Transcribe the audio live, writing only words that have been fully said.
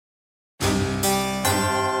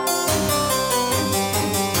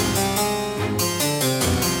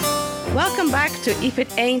back to If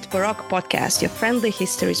It Ain't Baroque podcast, your friendly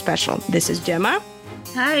history special. This is Gemma.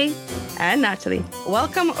 Hi. And Natalie.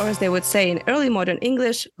 Welcome, or as they would say in early modern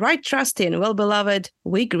English, right trusty and well-beloved,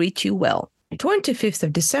 we greet you well. 25th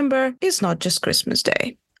of December is not just Christmas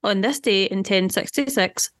Day. On this day in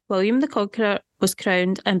 1066, William the Conqueror was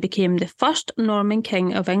crowned and became the first Norman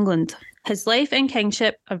king of England. His life and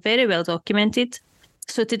kingship are very well documented.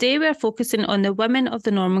 So today we are focusing on the women of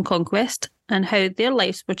the Norman Conquest and how their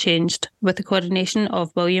lives were changed with the coronation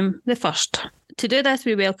of William I. To do this,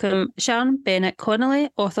 we welcome Sharon, Bennett, Connolly,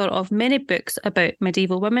 author of many books about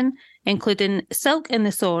medieval women, including Silk and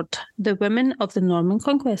the Sword, the Women of the Norman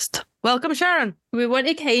Conquest. Welcome, Sharon. We want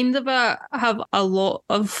to kind of have a lot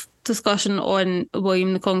of discussion on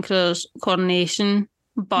William the Conqueror's coronation,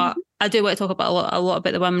 but I do want to talk about a lot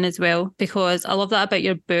about the women as well, because I love that about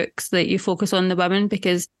your books, that you focus on the women,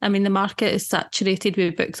 because, I mean, the market is saturated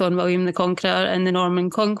with books on William the Conqueror and the Norman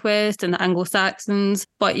Conquest and the Anglo-Saxons,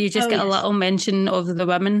 but you just get a little mention of the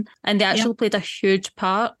women, and they actually played a huge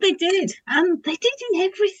part. They did, and they did in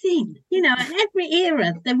everything. You know, in every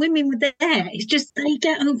era, the women were there. It's just they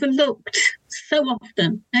get overlooked so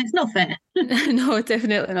often, and it's not fair. No,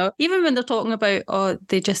 definitely not. Even when they're talking about,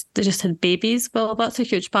 they just had babies, well, that's a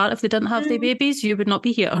huge part. If they didn't have their babies, you would not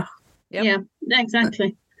be here. Yep. Yeah,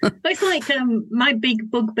 exactly. But it's like my big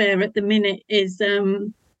bugbear at the minute is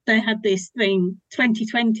they had this thing,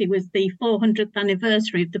 2020 was the 400th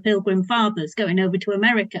anniversary of the Pilgrim Fathers going over to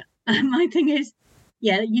America. And my thing is,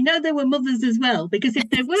 yeah, you know there were mothers as well, because if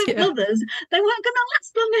they weren't mothers, they weren't going to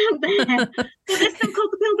last long out there. So they're still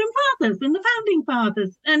called the Pilgrim Fathers and the Founding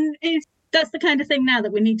Fathers. And that's the kind of thing now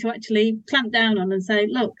that we need to actually clamp down on and say,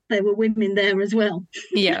 look, there were women there as well.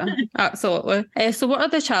 Yeah, absolutely. So what are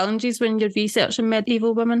the challenges when you're researching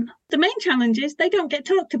medieval women? The main challenge is they don't get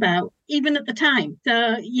talked about, even at the time.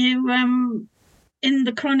 So you... in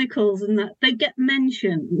the chronicles and that, they get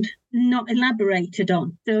mentioned, not elaborated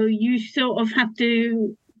on. So you sort of have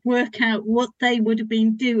to work out what they would have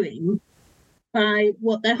been doing by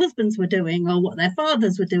what their husbands were doing or what their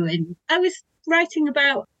fathers were doing. I was writing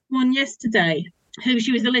about one yesterday, who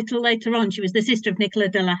she was a little later on. She was the sister of Nicola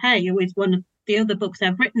de la Haye, who is one of the other books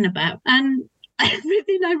I've written about. And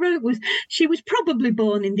everything I wrote was she was probably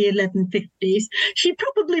born in the 1150s. She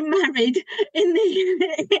probably married in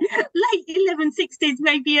the late 1160s,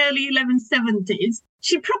 maybe early 1170s.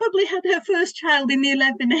 She probably had her first child in the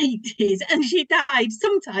 1180s, and she died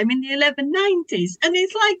sometime in the 1190s. And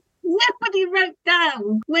it's like nobody wrote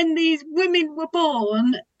down when these women were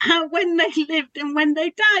born, when they lived and when they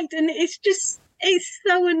died. And it's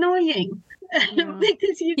so annoying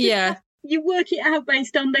because you work it out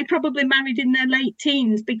based on they probably married in their late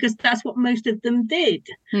teens because that's what most of them did,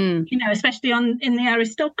 you know, especially in the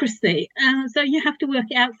aristocracy. So you have to work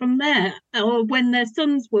it out from there, or when their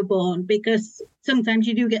sons were born, because sometimes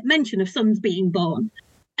you do get mention of sons being born.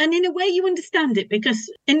 And in a way you understand it,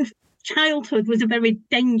 because in childhood was a very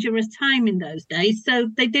dangerous time in those days. So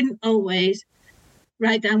they didn't always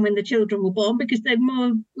write down when the children were born, because they're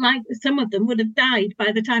more like some of them would have died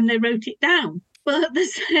by the time they wrote it down. But at the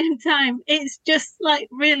same time, it's just like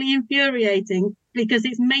really infuriating, because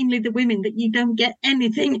it's mainly the women that you don't get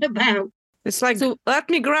anything about. It's like, let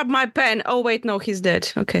me grab my pen. Oh, wait, no, he's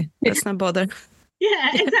dead. Okay, let's not bother. Yeah,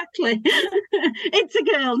 exactly. It's a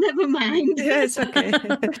girl, never mind. Yeah, it's okay.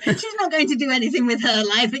 She's not going to do anything with her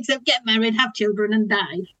life except get married, have children and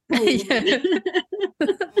die. Oh.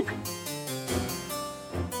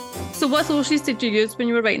 So what sources did you use when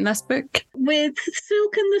you were writing this book? With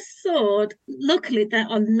Silk and the Sword, luckily there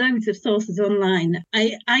are loads of sources online.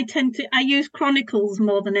 I use chronicles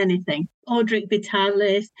more than anything. Audric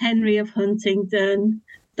Vitalis, Henry of Huntingdon,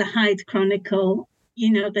 the Hyde Chronicle. You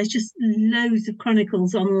know, there's just loads of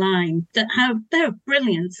chronicles online they're a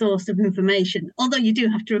brilliant source of information. Although you do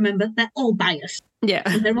have to remember they're all biased. Yeah.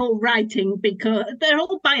 And they're all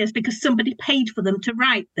biased because somebody paid for them to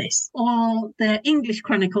write this. Or they're English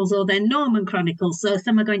chronicles or they're Norman chronicles. So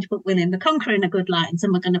some are going to put William the Conqueror in a good light and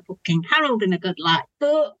some are going to put King Harold in a good light.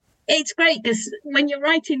 But it's great because when you're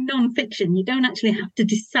writing non-fiction, you don't actually have to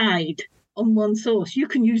decide on one source. You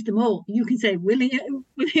can use them all. You can say William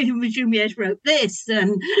Jumièges wrote this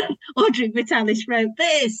and Audric Vitalis wrote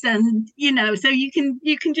this, and you know, so you can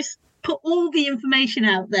just put all the information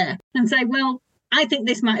out there and say, well, I think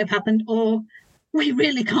this might have happened, or we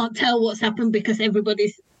really can't tell what's happened because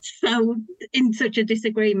everybody's so in such a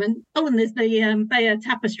disagreement. Oh, and there's the Bayeux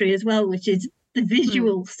Tapestry as well, which is the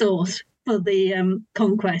visual source for the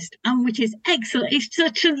Conquest, and which is excellent.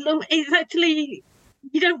 It's actually,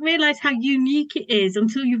 you don't realise how unique it is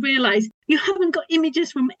until you realise you haven't got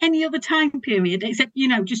images from any other time period except, you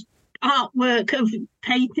know, just artwork of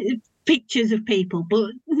pictures of people,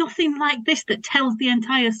 but nothing like this that tells the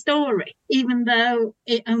entire story, even though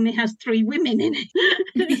it only has 3 women in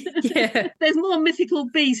it. Yeah. There's more mythical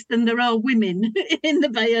beasts than there are women in the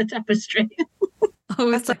Bayeux Tapestry.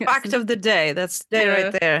 That's a fact of the day. That's day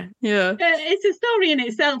right there. Yeah. It's a story in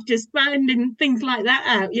itself, just finding things like that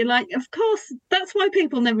out. You're like, of course, that's why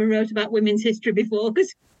people never wrote about women's history before,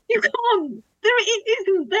 because you can't, it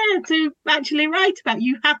isn't there to actually write about.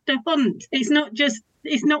 You have to hunt. It's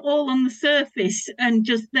not all on the surface and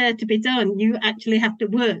just there to be done. You actually have to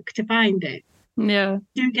work to find it. Yeah.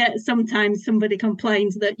 You get sometimes somebody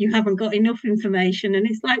complains that you haven't got enough information, and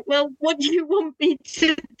it's like, well, what do you want me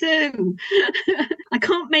to do? I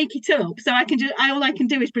can't make it up, so all I can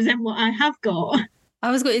do is present what I have got.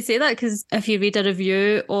 I was going to say that because if you read a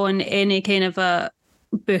review on any kind of a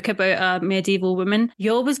book about a medieval woman,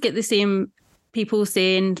 you always get the same people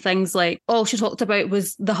saying things like, all she talked about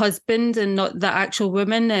was the husband and not the actual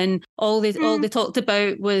woman, and all they talked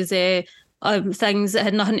about was things that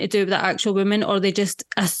had nothing to do with the actual woman, or they just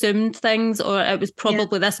assumed things, or it was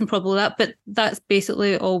probably this and probably that, but that's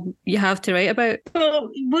basically all you have to write about. Well,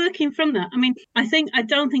 working from that, I mean, I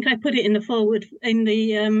don't think I put it in the forward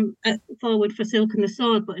for Silk and the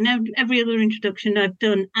Sword, but in every other introduction I've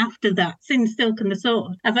done after that, since Silk and the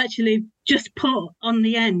Sword, I've actually just put on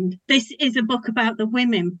the end, this is a book about the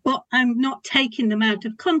women, but I'm not taking them out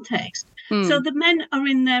of context. So the men are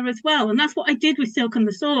in there as well. And that's what I did with Silk and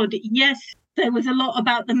the Sword. Yes, there was a lot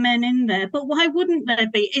about the men in there, but why wouldn't there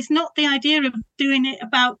be? It's not the idea of doing it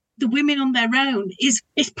about the women on their own.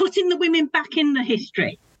 It's putting the women back in the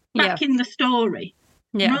history, back in the story,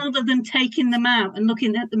 rather than taking them out and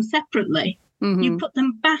looking at them separately. Mm-hmm. You put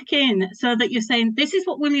them back in so that you're saying, this is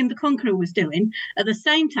what William the Conqueror was doing. At the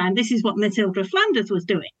same time, this is what Matilda of Flanders was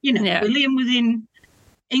doing. William was in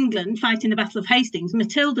England fighting the Battle of Hastings.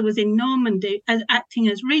 Matilda was in Normandy acting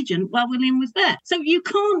as regent while William was there. So you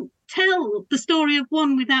can't tell the story of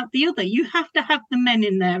one without the other. You have to have the men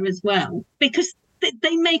in there as well, because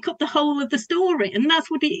they make up the whole of the story. And that's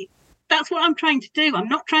what I'm trying to do. I'm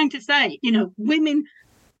not trying to say, women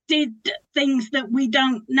did things that we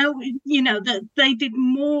don't know, that they did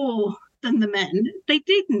more than the men. They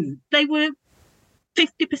didn't. They were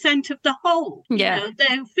 50% of the whole. They're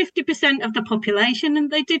 50% of the population, and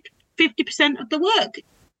they did 50% of the work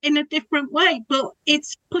in a different way, but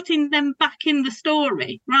it's putting them back in the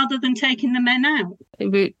story rather than taking the men out.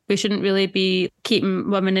 We shouldn't really be keeping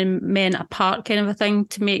women and men apart, kind of a thing,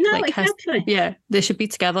 to make exactly. They should be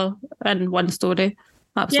together in one story.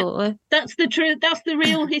 Absolutely. Yeah, that's the truth. That's the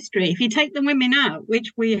real history. If you take the women out,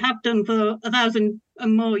 which we have done for 1,000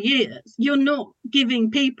 and more years, you're not giving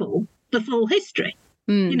people the full history.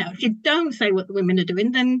 If you don't say what the women are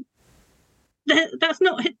doing, then that's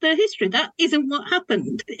not the history. That isn't what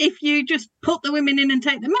happened. If you just put the women in and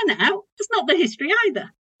take the men out, that's not the history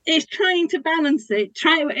either. It's trying to balance it.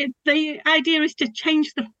 The idea is to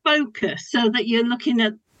change the focus so that you're looking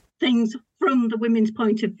at things from the women's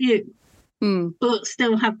point of view, but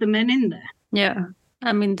still have the men in there. Yeah.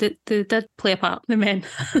 I mean, they did play a part, the men.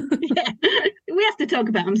 Yeah. We have to talk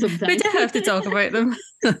about them sometimes. We do have to talk about them.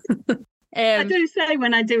 I do say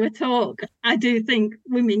when I do a talk, I do think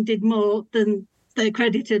women did more than they're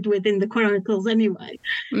credited with in the Chronicles anyway.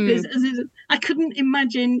 I couldn't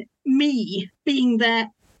imagine me being there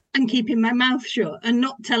and keeping my mouth shut and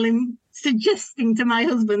not suggesting to my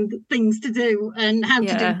husband things to do and how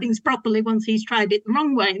to do things properly once he's tried it the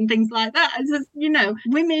wrong way and things like that. It's just,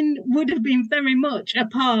 women would have been very much a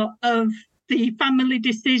part of the family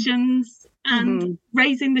decisions and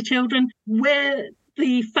raising the children, where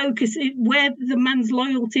the focus is, where the man's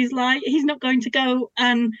loyalties lie. He's not going to go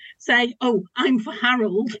and say, oh, I'm for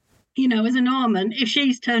Harold, as a Norman. If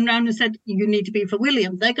she's turned around and said, you need to be for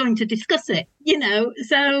William, they're going to discuss it,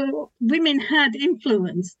 So women had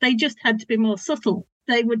influence. They just had to be more subtle.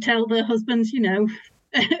 They would tell their husbands,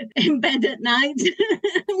 in bed at night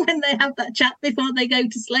when they have that chat before they go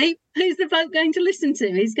to sleep, who's the folk going to listen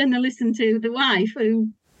to? He's going to listen to the wife who...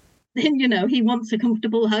 Then, he wants a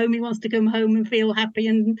comfortable home. He wants to come home and feel happy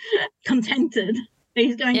and contented.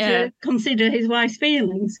 He's going to consider his wife's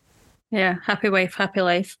feelings. Yeah, happy wife, happy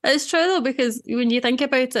life. It's true, though, because when you think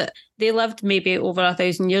about it, they lived maybe over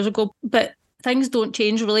 1,000 years ago, but things don't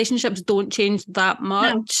change. Relationships don't change that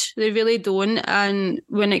much. No. They really don't. And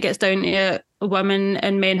when it gets down to it, women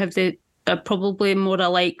and men are probably more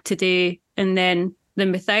alike today and then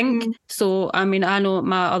than we think. So, I mean, I know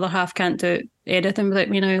my other half can't do anything without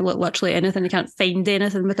me now, literally anything. He can't find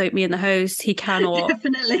anything without me in the house. He cannot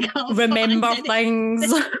Definitely can't remember find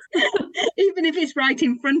things. Even if it's right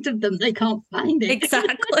in front of them, they can't find it.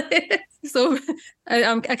 Exactly. So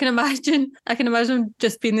I can imagine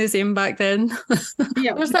just being the same back then.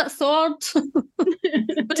 Yeah. Where's that sword?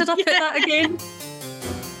 But did I put that again?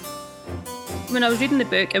 When I was reading the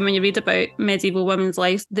book, and when you read about medieval women's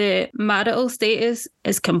lives, the marital status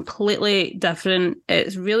is completely different.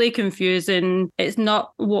 It's really confusing. It's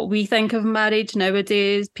not what we think of marriage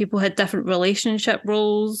nowadays. People had different relationship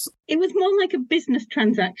roles. It was more like a business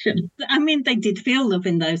transaction. I mean, they did feel love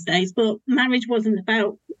in those days, but marriage wasn't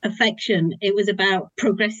about affection. It was about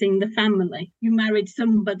progressing the family. You married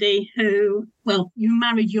somebody you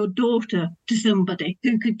married your daughter to somebody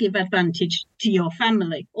who could give advantage to your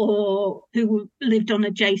family or who lived on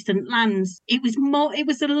adjacent lands. It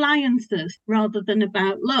was alliances rather than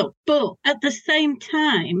about love. But at the same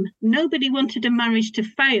time, nobody wanted a marriage to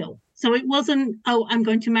fail. So it wasn't, I'm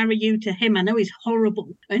going to marry you to him. I know he's horrible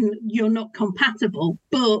and you're not compatible,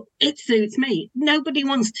 but it suits me. Nobody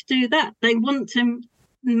wants to do that. They want to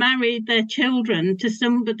marry their children to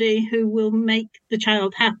somebody who will make the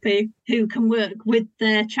child happy, who can work with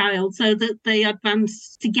their child so that they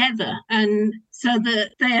advance together and so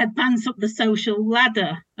that they advance up the social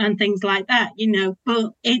ladder and things like that,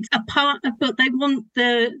 but it's but they want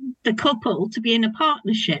the couple to be in a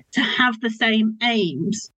partnership, to have the same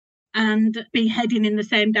aims and be heading in the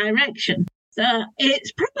same direction. So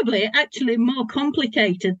it's probably actually more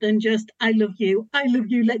complicated than just, I love you,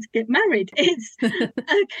 let's get married. It's,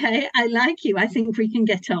 okay, I like you, I think we can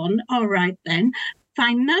get on. All right then.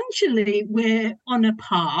 Financially, we're on a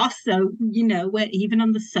par. So, we're even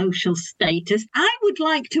on the social status. I would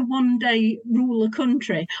like to one day rule a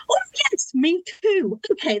country. Oh, yes, me too.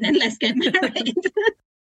 Okay, then let's get married.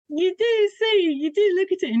 You do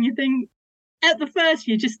look at it and you think, at the first,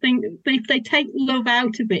 you just think if they take love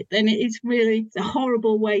out of it, then it's a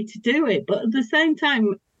horrible way to do it. But at the same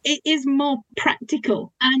time, it is more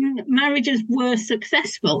practical and marriages were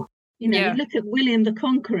successful. You look at William the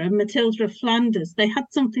Conqueror, Matilda of Flanders, they had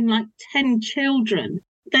something like 10 children.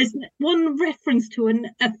 There's one reference to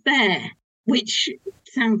an affair, which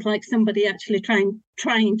sounds like somebody actually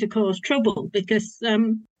trying to cause trouble, because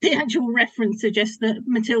the actual reference suggests that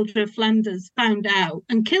Matilda of Flanders found out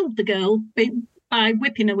and killed the girl by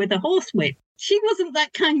whipping her with a horsewhip. She wasn't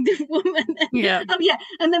that kind of woman. Yeah. Oh, yeah.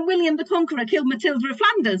 And then William the Conqueror killed Matilda of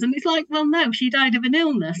Flanders. And it's like, well, no, she died of an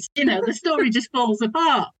illness. The story just falls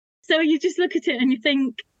apart. So you just look at it and you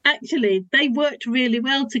think, actually, they worked really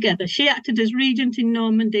well together. She acted as regent in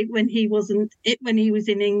Normandy when he was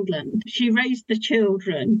in England. She raised the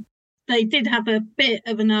children. They did have a bit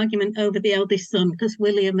of an argument over the eldest son because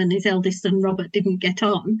William and his eldest son, Robert, didn't get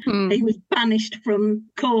on. He was banished from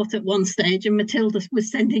court at one stage and Matilda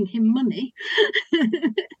was sending him money,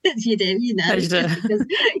 as you do, because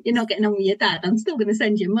you're not getting on with your dad. I'm still going to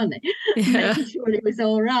send you money, making sure it was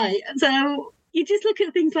all right. So you just look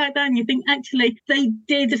at things like that and you think, actually, they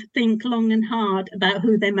did think long and hard about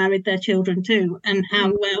who they married their children to and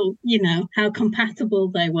how well, how compatible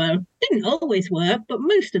they were. Didn't always work, but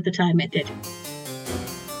most of the time it did.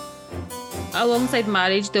 Alongside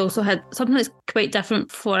marriage, they also had something that's quite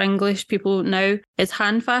different for English people now. It's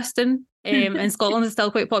hand fasting. In Scotland, it's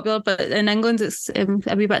still quite popular, but in England, it's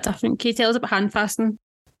a wee bit different. Can you tell us about hand fasting?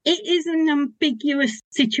 It is an ambiguous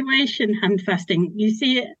situation, hand fasting. You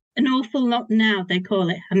see it an awful lot now, they call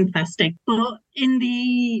it hand fasting. But in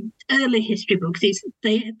the early history books,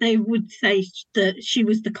 they would say that she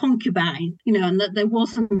was the concubine, and that there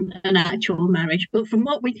wasn't an actual marriage. But from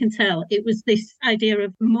what we can tell, it was this idea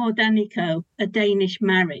of Mordanico, a Danish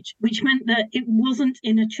marriage, which meant that it wasn't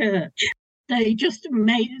in a church. They just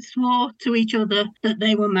swore to each other that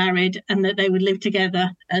they were married and that they would live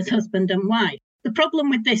together as husband and wife. The problem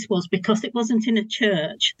with this was because it wasn't in a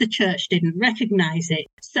church, the church didn't recognise it.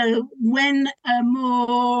 So when a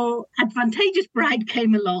more advantageous bride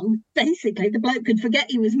came along, basically the bloke could forget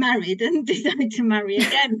he was married and decide to marry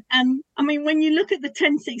again. And I mean, when you look at the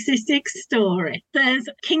 1066 story, there's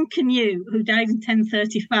King Canute, who died in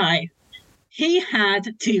 1035. He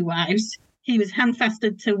had 2 wives. He was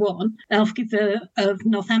handfasted to one, Elfgiver of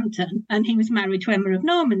Northampton, and he was married to Emma of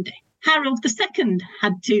Normandy. Harold II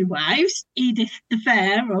had 2 wives. Edith the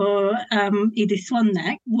Fair, or Edith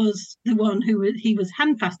Swanneck, was the one who he was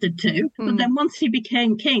handfasted to. But then once he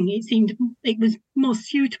became king, it seemed it was more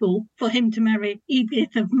suitable for him to marry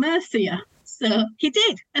Edith of Mercia. So he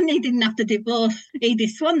did, and he didn't have to divorce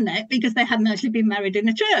Edith Swanneck because they hadn't actually been married in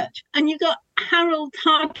a church. And you got Harold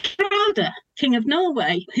Hardrada, King of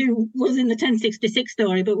Norway, who was in the 1066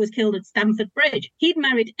 story but was killed at Stamford Bridge. He'd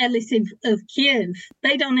married Elisif of Kiev.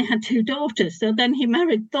 They'd only had 2 daughters, so then he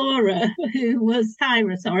married Tyra, who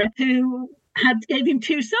gave him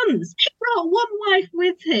 2 sons. He brought one wife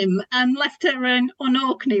with him and left her on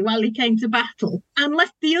Orkney while he came to battle, and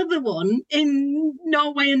left the other one in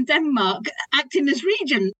Norway and Denmark acting as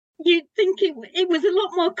regent. You'd think it was a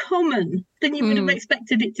lot more common than you would have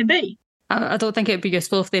expected it to be. I don't think it would be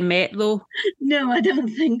useful if they met, though. No, I don't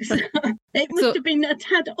think so. It must have been a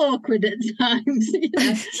tad awkward at times.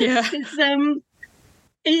 Yeah.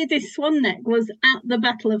 Edith Swanneck was at the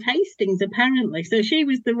Battle of Hastings, apparently. So she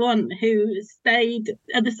was the one who stayed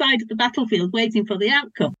at the side of the battlefield waiting for the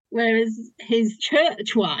outcome. Whereas his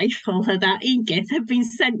church wife, call her that, Edith, had been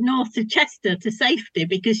sent north to Chester to safety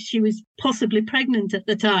because she was possibly pregnant at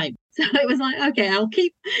the time. So it was like, okay, I'll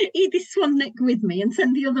keep Edith Swanneck with me and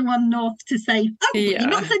send the other one north to safety. Oh, yeah. You're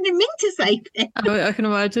not sending me to safety. I can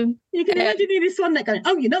imagine. You can imagine Edith Swanneck going,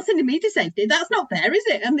 oh, you're not sending me to safety. That's not fair, is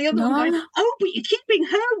it? And the other one going, oh, but you're keeping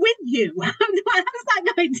her with you. How's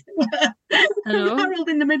that going to work? And Harold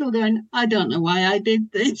in the middle going, I don't know why I did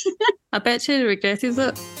this. I bet she regretted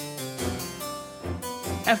it.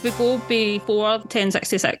 If we go before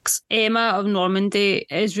 1066, Emma of Normandy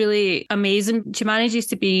is really amazing. She manages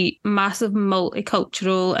to be massive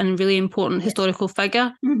multicultural and really important historical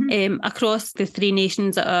figure across the 3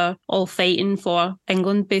 nations that are all fighting for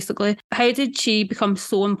England, basically. How did she become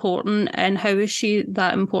so important, and how is she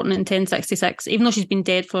that important in 1066, even though she's been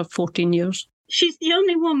dead for 14 years? She's the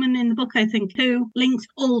only woman in the book, I think, who links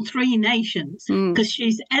all 3 nations, because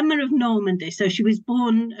she's Emma of Normandy, so she was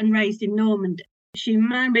born and raised in Normandy. She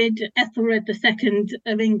married Ethelred II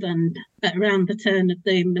of England at around the turn of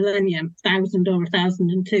the millennium, 1000 or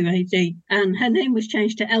 1002 AD, and her name was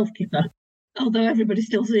changed to Elfgiver. Although everybody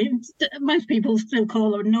still seems, most people still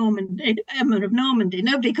call her Emma of Normandy.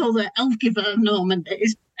 Nobody calls her Elfgiver of Normandy.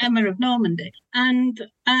 It's Emma of Normandy. And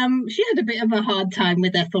she had a bit of a hard time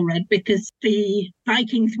with Ethelred because the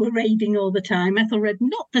Vikings were raiding all the time. Ethelred,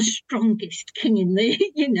 not the strongest king in the,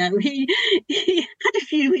 he had a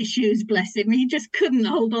few issues, bless him. He just couldn't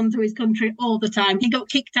hold on to his country all the time. He got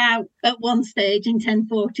kicked out at one stage in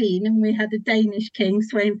 1014, and we had a Danish king,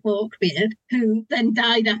 Sweyn Forkbeard, who then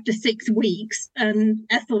died after 6 weeks. And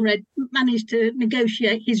Ethelred managed to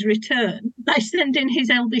negotiate his return by sending his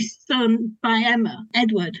eldest son by Emma,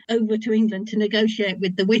 Edward, over to England to negotiate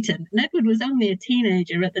with the Witan. And Edward was only a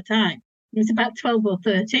teenager at the time. He was about 12 or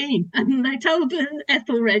 13. And they told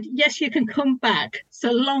Ethelred, yes, you can come back, so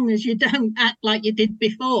long as you don't act like you did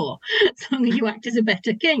before, so long as you act as a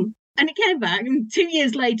better king. And he came back, and 2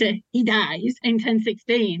 years later, he dies in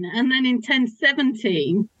 1016. And then in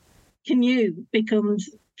 1017, Canute becomes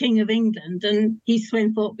King of England, and he's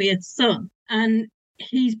Sweyn Forkbeard's son. And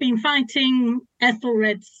he's been fighting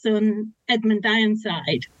Ethelred's son, Edmund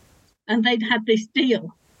Ironside. And they'd had this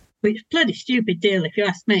deal, which bloody stupid deal, if you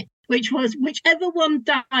ask me, which was whichever one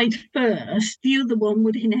died first, the other one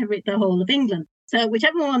would inherit the whole of England. So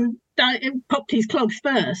whichever one popped his clogs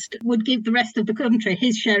first would give the rest of the country,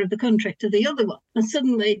 his share of the country, to the other one. And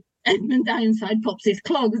suddenly Edmund Ironside pops his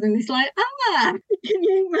clogs, and it's like,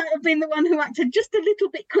 Canute might have been the one who acted just a little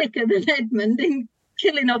bit quicker than Edmund in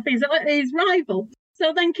killing off his rival.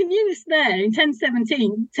 So then Canute's there in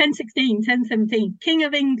 1017, King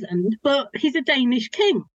of England, but he's a Danish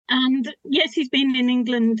king. And yes, he's been in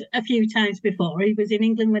England a few times before. He was in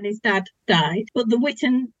England when his dad died. But the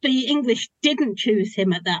English didn't choose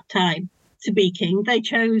him at that time to be king.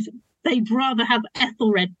 They'd rather have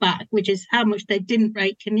Ethelred back, which is how much they didn't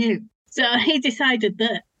rate Canute. So he decided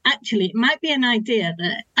that actually it might be an idea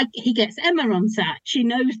that he gets Emma on side. She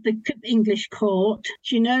knows the English court,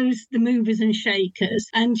 she knows the movers and shakers,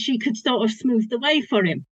 and she could sort of smooth the way for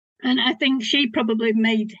him. And I think she probably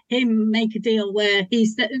made him make a deal where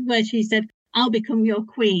she said, I'll become your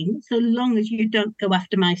queen so long as you don't go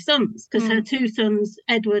after my sons, because her 2 sons,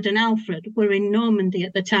 Edward and Alfred, were in Normandy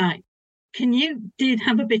at the time. Canute did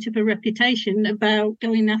have a bit of a reputation about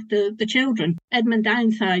going after the children. Edmund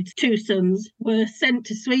Ironside's 2 sons were sent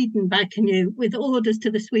to Sweden by Canute with orders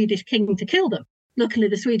to the Swedish king to kill them. Luckily,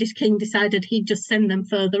 the Swedish king decided he'd just send them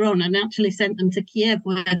further on and actually sent them to Kiev,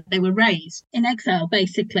 where they were raised, in exile,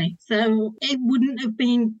 basically. So it wouldn't have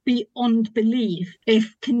been beyond belief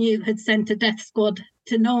if Canute had sent a death squad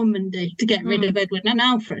to Normandy to get rid of Edward and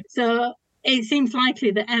Alfred. So it seems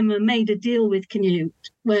likely that Emma made a deal with Canute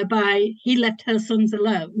whereby he left her sons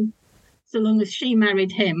alone so long as she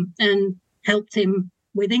married him and helped him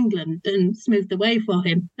with England and smoothed the way for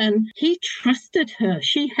him. And he trusted her.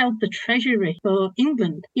 She held the treasury for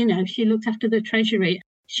England. She looked after the treasury.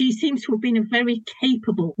 She seems to have been a very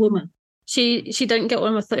capable woman. She didn't get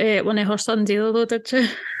on with one of her sons either, though, did she?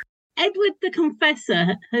 Edward the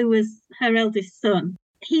Confessor, who was her eldest son,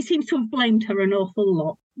 he seems to have blamed her an awful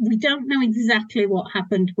lot. We don't know exactly what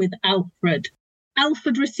happened with Alfred.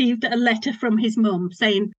 Alfred received a letter from his mum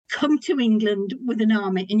saying, come to England with an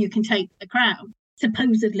army and you can take the crown,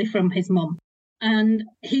 supposedly from his mum. And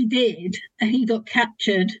he did. He got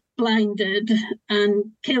captured, blinded and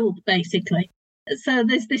killed, basically. So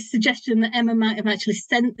there's this suggestion that Emma might have actually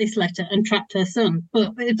sent this letter and trapped her son.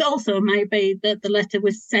 But it also may be that the letter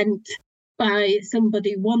was sent by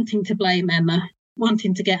somebody wanting to blame Emma,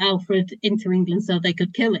 wanting to get Alfred into England so they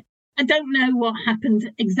could kill him. I don't know what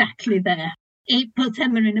happened exactly there. It puts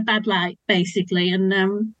Emma in a bad light, basically. And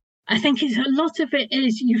I think a lot of it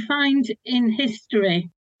is you find in history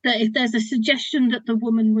that if there's a suggestion that the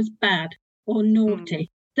woman was bad or naughty,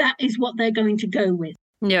 that is what they're going to go with.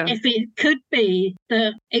 Yeah. If it could be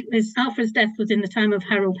that it was Alfred's death was in the time of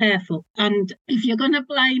Harold Harefull, and if you're going to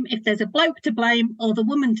blame, if there's a bloke to blame or the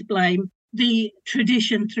woman to blame, the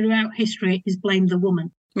tradition throughout history is blame the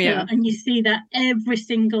woman. Yeah. And you see that every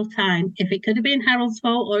single time. If it could have been Harold's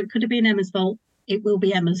fault or it could have been Emma's fault, it will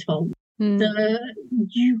be Emma's fault. So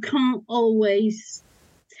you can't always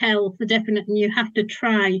tell for definite, and you have to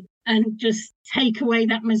try and just take away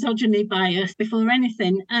that misogyny bias before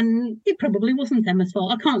anything. And it probably wasn't Emma's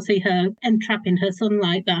fault. I can't see her entrapping her son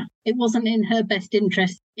like that. It wasn't in her best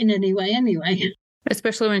interest in any way anyway.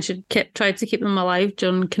 Especially when she tried to keep them alive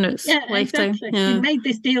during Canute's lifetime. Exactly. Yeah. She made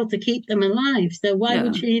this deal to keep them alive. So why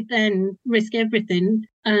would she then risk everything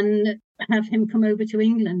and have him come over to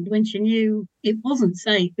England when she knew it wasn't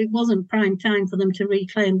safe? It wasn't prime time for them to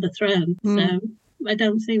reclaim the throne. So I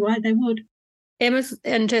don't see why they would. Emma's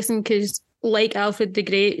interesting because, like Alfred the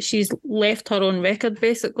Great, she's left her own record,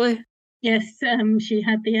 basically. Yes, she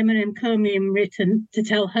had the Emma Encomium written to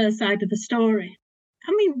tell her side of the story.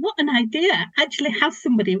 I mean, what an idea. Actually have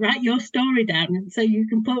somebody write your story down and so you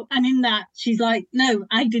can put, and in that she's like, no,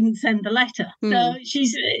 I didn't send the letter. So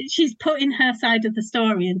she's putting her side of the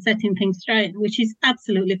story and setting things straight, which is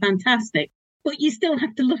absolutely fantastic. But you still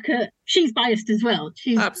have to look at, she's biased as well.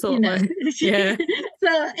 She's absolutely. Yeah.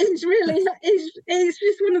 So it's really, it's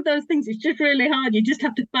just one of those things. It's just really hard. You just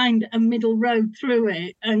have to find a middle road through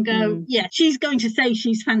it and go, yeah, she's going to say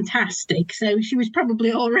she's fantastic. So she was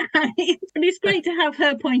probably all right. But it's great to have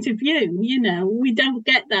her point of view. You know, we don't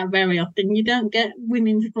get that very often. You don't get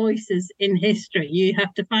women's voices in history. You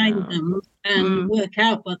have to find them and work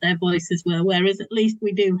out what their voices were. Whereas at least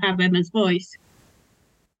we do have Emma's voice.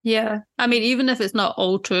 Yeah. I mean, even if it's not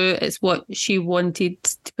all true, it's what she wanted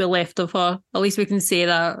to be left of her. At least we can say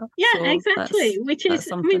that. Yeah, so exactly. Which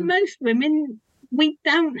is, I mean, most women, we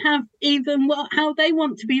don't have even how they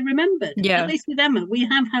want to be remembered. Yeah. At least with Emma, we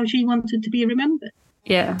have how she wanted to be remembered.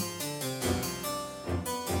 Yeah.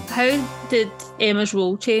 How did Emma's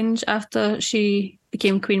role change after she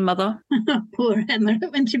became Queen Mother? Poor Emma,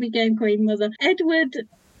 when she became Queen Mother. Edward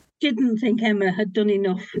didn't think Emma had done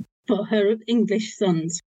enough for her English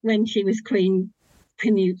sons when she was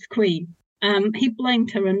Canute's queen. He blamed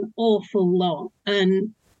her an awful lot.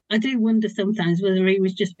 And I do wonder sometimes whether he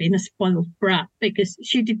was just being a spoiled brat, because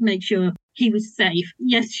she did make sure he was safe.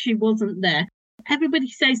 Yes, she wasn't there. Everybody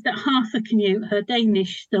says that Arthur Canute, her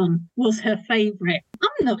Danish son, was her favourite.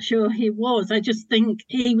 I'm not sure he was. I just think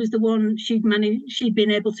he was the one she'd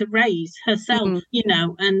been able to raise herself, you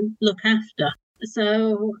know, and look after.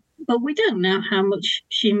 So, but we don't know how much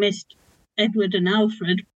she missed Edward and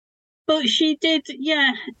Alfred. But she did,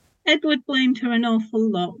 yeah. Edward blamed her an awful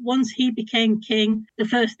lot. Once he became king, the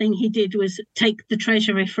first thing he did was take the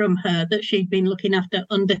treasury from her that she'd been looking after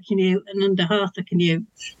under Canute and under Arthur Canute.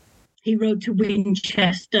 He rode to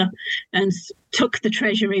Winchester and took the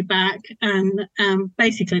treasury back and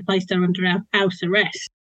basically placed her under house arrest.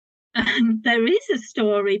 There is a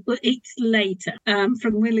story, but it's later,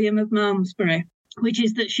 from William of Malmesbury, which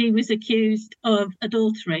is that she was accused of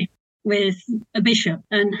adultery with a bishop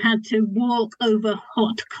and had to walk over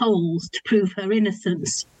hot coals to prove her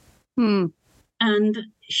innocence. And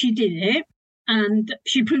she did it, and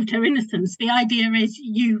she proved her innocence. The idea is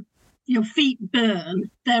your feet burn,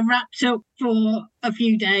 they're wrapped up for a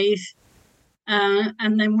few days,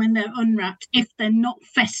 and then when they're unwrapped, if they're not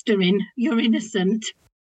festering, you're innocent.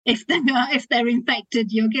 If they're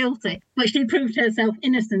infected, you're guilty. But she proved herself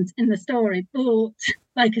innocent in the story. But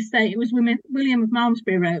like I say, it was William of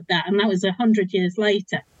Malmesbury wrote that, and that was 100 years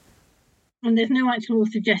later. And there's no actual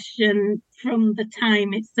suggestion from the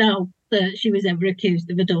time itself that she was ever accused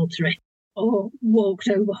of adultery or walked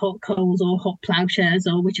over hot coals or hot ploughshares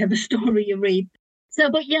or whichever story you read. So,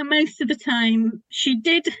 but yeah, most of the time she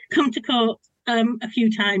did come to court a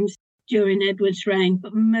few times during Edward's reign,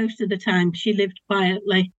 but most of the time she lived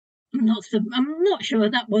quietly. I'm not sure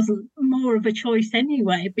that wasn't more of a choice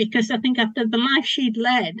anyway, because I think after the life she'd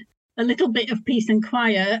led, a little bit of peace and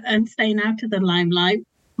quiet and staying out of the limelight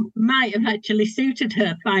might have actually suited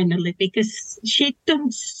her finally, because she'd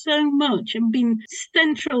done so much and been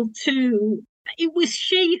central to... It was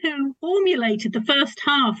she who formulated the first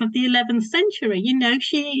half of the 11th century. You know,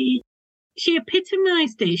 she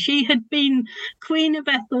epitomised it. She had been Queen of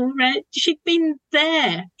Ethelred. She'd been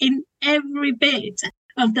there in every bit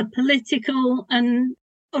of the political and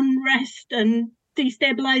unrest and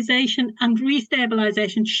destabilisation and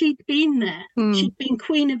restabilisation. She'd been there. She'd been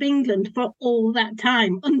Queen of England for all that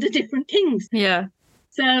time under different kings. Yeah.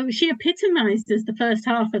 So she epitomised as the first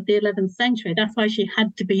half of the 11th century. That's why she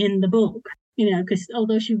had to be in the book, you know, because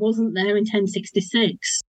although she wasn't there in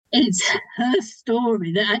 1066, it's her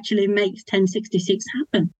story that actually makes 1066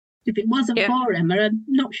 happen. If it wasn't for Emma, I'm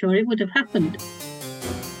not sure it would have happened.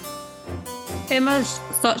 Emma's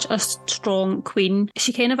such a strong queen.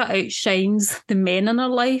 She kind of outshines the men in her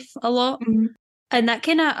life a lot. Mm-hmm. And that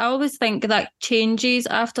kind of, I always think that changes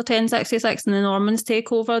after 1066 and the Normans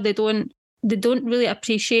take over. They don't really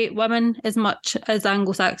appreciate women as much as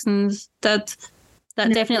Anglo-Saxons did.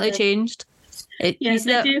 That definitely changed. They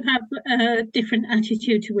do have a different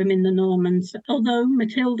attitude to women, the Normans. Although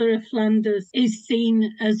Matilda of Flanders is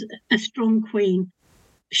seen as a strong queen,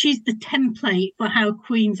 she's the template for how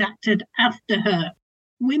queens acted after her.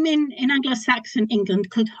 Women in Anglo-Saxon England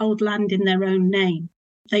could hold land in their own name.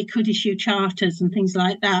 They could issue charters and things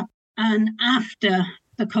like that. And after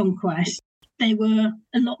the Conquest, they were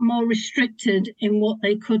a lot more restricted in what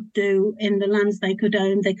they could do in the lands they could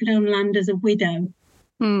own. They could own land as a widow.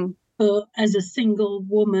 But as a single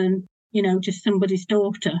woman, you know, just somebody's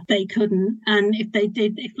daughter, they couldn't. And if they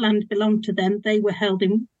did, if land belonged to them, they were held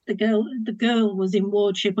in... The girl was in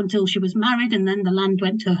wardship until she was married, and then the land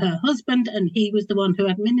went to her husband, and he was the one who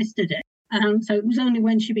administered it. So it was only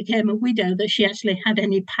when she became a widow that she actually had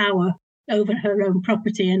any power over her own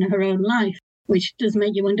property and her own life, which does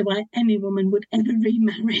make you wonder why any woman would ever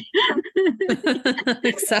remarry.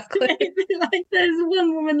 Exactly. Like, there's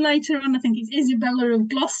one woman later on, I think it's Isabella of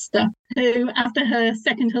Gloucester, who, after her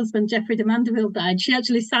second husband, Geoffrey de Mandeville, died, she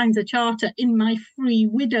actually signs a charter in my free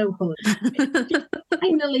widowhood. She's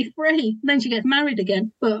finally free. Then she gets married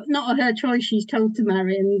again, but not of her choice. She's told to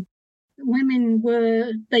marry. And women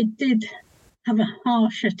they did have a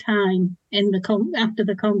harsher time in after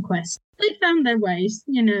the Conquest. They found their ways,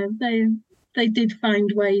 you know, they did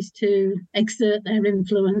find ways to exert their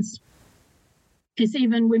influence. Because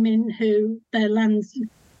even women who their lands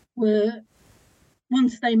were,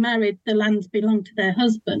 once they married, the lands belonged to their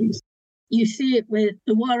husbands. You see it with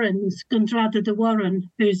the Warrens, Gundrada de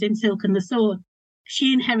Warren, who's in Silk and the Sword.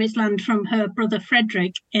 She inherits land from her brother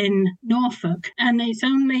Frederick in Norfolk, and it's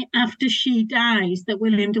only after she dies that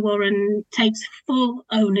William de Warren takes full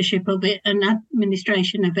ownership of it and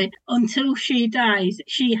administration of it. Until she dies,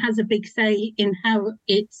 she has a big say in how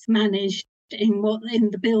it's managed, in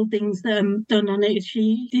the buildings done on it.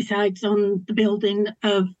 She decides on the building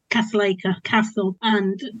of Castleacre Castle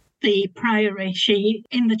and the priory. She,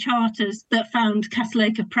 in the charters that found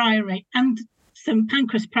Castleacre Priory and St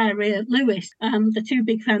Pancras Priory at Lewis, the two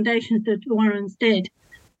big foundations that Warrens did,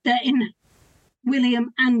 they're in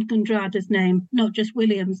William and Gundrada's name, not just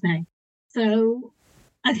William's name. So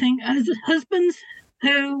I think as husbands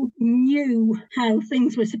who knew how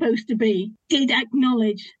things were supposed to be did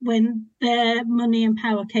acknowledge when their money and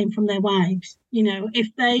power came from their wives. You know, if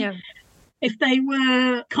they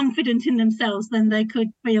were confident in themselves, then they could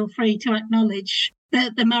feel free to acknowledge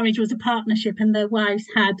that the marriage was a partnership and their wives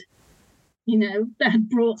had, you know, they had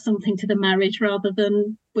brought something to the marriage rather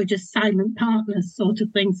than we're just silent partners sort of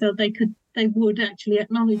thing. So they would actually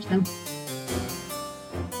acknowledge them.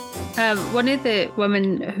 One of the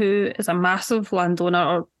women who is a massive landowner,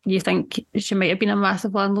 or you think she might have been a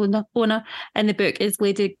massive landowner in the book, is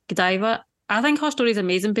Lady Godiva. I think her story is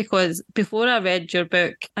amazing because before I read your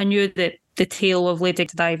book, I knew that the tale of Lady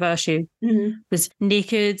Godiva, she was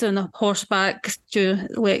naked on a horseback to,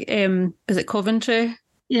 is it Coventry?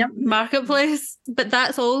 Yep. Marketplace. But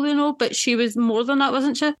that's all we know. But she was more than that,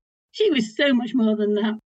 wasn't she? She was so much more than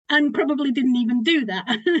that. And probably didn't even do that.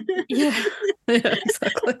 Yeah,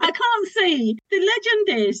 exactly. I can't see. The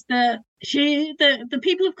legend is that the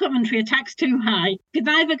people of Coventry are taxed too high.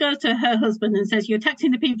 Godiva goes to her husband and says, "You're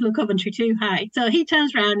taxing the people of Coventry too high." So he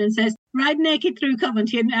turns around and says, "Ride naked through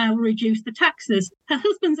Coventry and I'll reduce the taxes." Her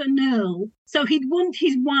husband's an earl, so he'd want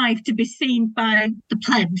his wife to be seen by the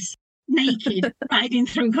plebs naked riding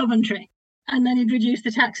through Coventry, and then he'd reduce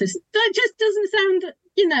the taxes. That just doesn't sound,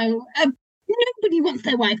 you know, nobody wants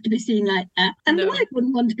their wife to be seen like that. And the wife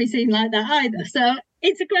wouldn't want to be seen like that either. So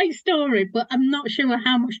it's a great story, but I'm not sure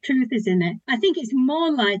how much truth is in it. I think it's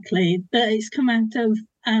more likely that it's come out of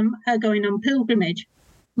her going on pilgrimage.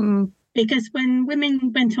 Because when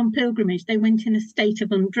women went on pilgrimage, they went in a state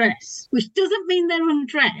of undress, which doesn't mean they're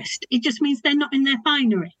undressed. It just means they're not in their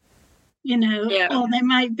finery, or there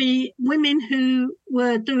might be women who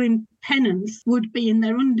were doing penance would be in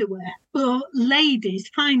their underwear. But ladies,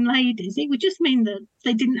 fine ladies, it would just mean that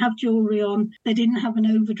they didn't have jewellery on, they didn't have an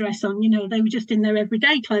overdress on, they were just in their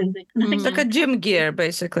everyday clothing. And I think it's like a gym gear,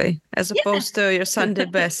 basically, as opposed to your Sunday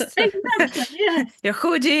best. Exactly, yeah. Your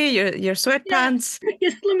hoodie, your sweatpants. Yeah.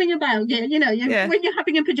 You're slumming about, when you're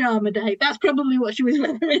having a pyjama day, that's probably what she was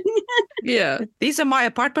wearing. Yeah. These are my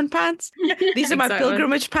apartment pants. These are my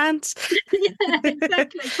pilgrimage pants. Yeah,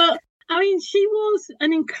 exactly. But I mean, she was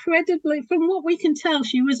from what we can tell,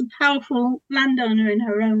 she was a powerful landowner in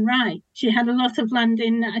her own right. She had a lot of land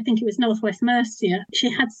in, I think it was Northwest Mercia.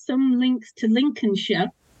 She had some links to Lincolnshire.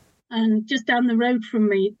 And just down the road from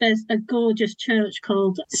me, there's a gorgeous church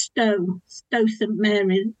called Stowe St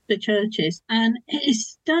Mary, the church is. And it is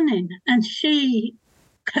stunning. And she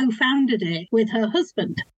co-founded it with her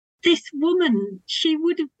husband. This woman, she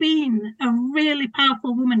would have been a really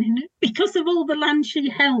powerful woman because of all the land she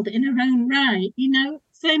held in her own right.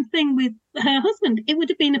 Same thing with her husband. It would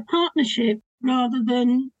have been a partnership rather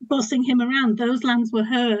than bossing him around. Those lands were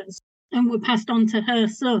hers and were passed on to her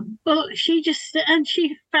son. But she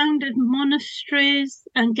founded monasteries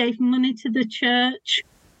and gave money to the church,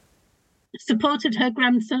 supported her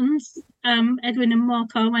grandsons, Edwin and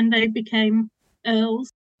Morcar, when they became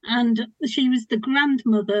earls. And she was the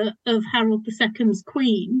grandmother of Harold II's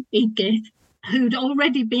queen, Edith, who'd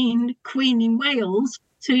already been queen in Wales.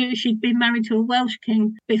 She'd been married to a Welsh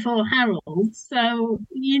king before Harold. So,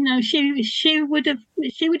 she would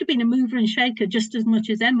have been a mover and shaker just as much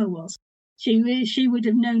as Emma was. She would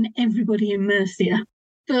have known everybody in Mercia.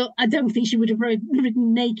 But I don't think she would have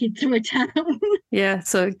ridden naked through a town. Yeah,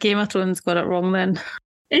 so Game of Thrones got it wrong then.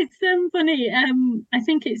 It's funny. I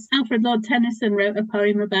think it's Alfred Lord Tennyson wrote a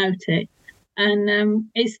poem about it. And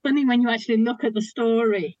it's funny when you actually look at the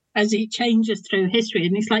story as it changes through history.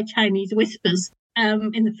 And it's like Chinese whispers.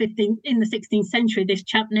 In the 16th century, this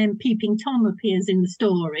chap named Peeping Tom appears in the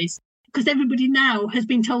stories. Because everybody now has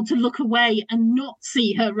been told to look away and not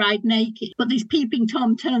see her ride naked. But this Peeping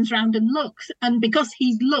Tom turns around and looks. And because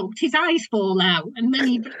he's looked, his eyes fall out. And then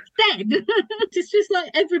he's dead. It's just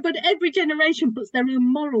like every generation puts their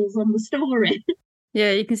own morals on the story.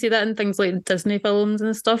 Yeah, you can see that in things like Disney films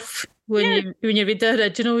and stuff. When you read the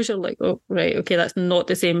originals, you're like, oh, right, okay, that's not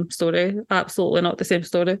the same story. Absolutely not the same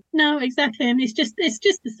story. No, exactly. And it's just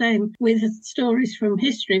the same with stories from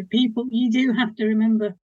history. People, you do have to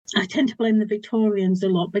remember, I tend to blame the Victorians a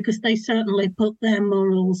lot because they certainly put their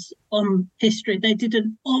morals on history. They did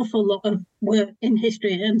an awful lot of work in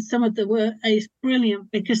history, and some of the work is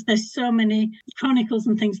brilliant because there's so many chronicles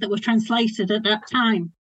and things that were translated at that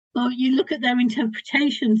time. But you look at their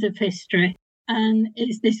interpretations of history, and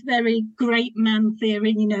it's this very great man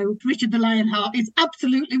theory. Richard the Lionheart is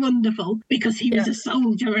absolutely wonderful because he was a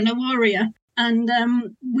soldier and a warrior. And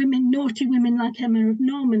naughty women like Emma of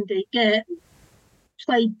Normandy get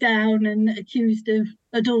played down and accused of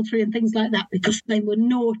adultery and things like that because they were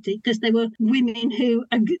naughty, because they were women who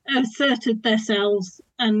asserted themselves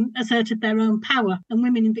and asserted their own power. And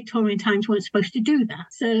women in Victorian times weren't supposed to do that.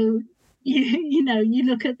 So you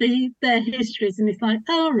look at their histories and it's like,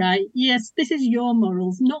 all right, yes, this is your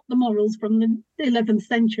morals, not the morals from the 11th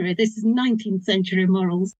century. This is 19th century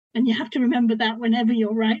morals. And you have to remember that whenever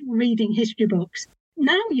you're reading history books.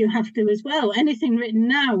 Now you have to as well. Anything written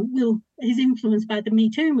now is influenced by the Me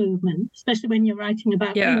Too movement, especially when you're writing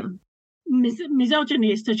about women.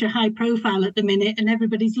 Misogyny is such a high profile at the minute and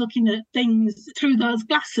everybody's looking at things through those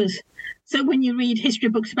glasses. So when you read history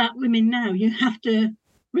books about women now, you have to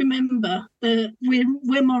remember that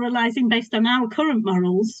we're moralising based on our current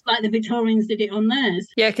morals, like the Victorians did it on theirs.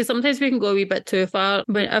 Yeah, because sometimes we can go a wee bit too far.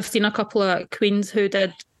 I've seen a couple of queens who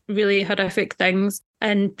did really horrific things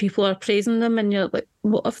and people are praising them and you're like,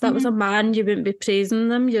 what if that was a man? You wouldn't be praising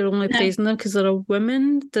them. You're only praising them because they're a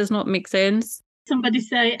woman. Does not make sense. Somebody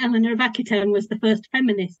say Eleanor of Aquitaine was the first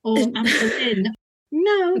feminist or Anne Boleyn.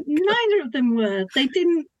 No, neither of them were. They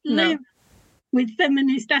didn't live with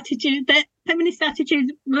feminist attitude. Their feminist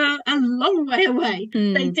attitudes were a long way away.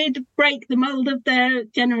 They did break the mould of their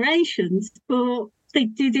generations, but they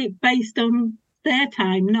did it based on their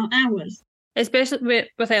time, not ours. Especially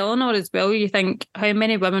with Eleanor as well, you think how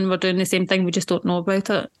many women were doing the same thing, we just don't know about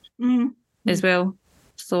it as well.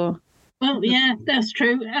 So, well, yeah, that's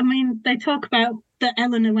true. I mean, they talk about that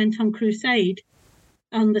Eleanor went on crusade,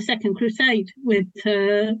 on the Second Crusade with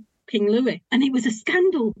King Louis. And it was a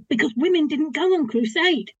scandal because women didn't go on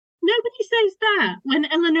crusade. Nobody says that when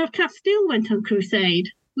Eleanor of Castile went on crusade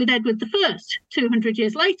with Edward I, 200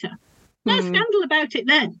 years later. No scandal about it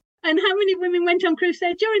then. And how many women went on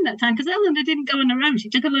crusade during that time? Because Eleanor didn't go on her own. She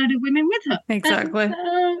took a load of women with her. Exactly.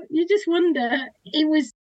 And, you just wonder,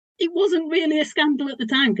 it wasn't really a scandal at the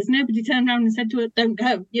time because nobody turned around and said to her, don't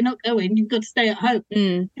go. You're not going. You've got to stay at home.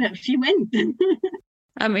 You know, she went.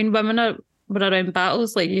 I mean, women were around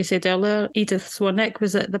battles, like you said earlier. Edith Swanwick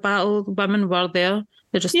was at the battle. Women were there.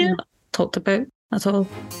 They're just not talked about at all.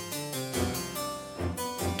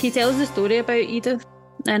 Can you tell us the story about Edith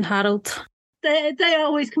and Harold? They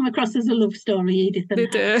always come across as a love story, Edith and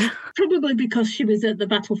They Harold. do. Probably because she was at the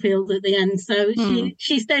battlefield at the end. So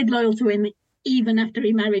she stayed loyal to him even after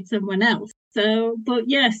he married someone else. So, but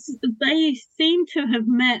yes, they seem to have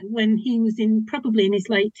met when he was probably in his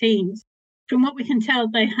late teens. From what we can tell,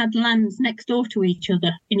 they had lands next door to each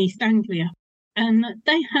other in East Anglia. And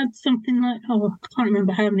they had something like, I can't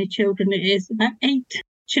remember how many children it is, about 8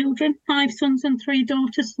 children, 5 sons and 3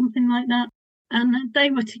 daughters, something like that. And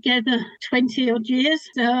they were together 20 odd years.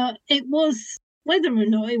 So it was, whether or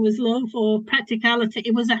not it was love or practicality,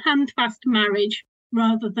 it was a handfast marriage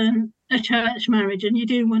rather than a church marriage. And you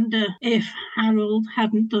do wonder if Harold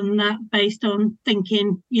hadn't done that based on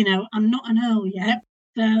thinking, you know, I'm not an earl yet,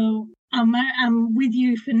 so I'm with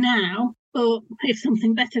you for now. But if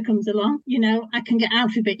something better comes along, you know, I can get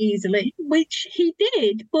out of it easily, which he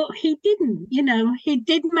did, but he didn't. You know, he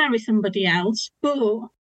did marry somebody else, but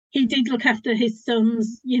he did look after his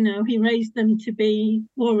sons. You know, he raised them to be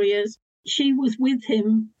warriors. She was with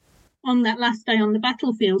him on that last day on the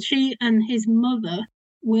battlefield. She and his mother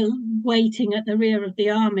were waiting at the rear of the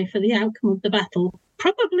army for the outcome of the battle,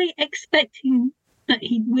 probably expecting that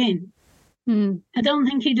he'd win. I don't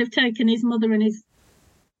think he'd have taken his mother and his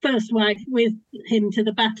first wife with him to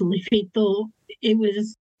the battle if he thought it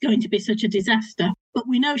was going to be such a disaster. But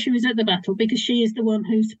we know she was at the battle because she is the one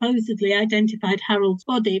who supposedly identified Harold's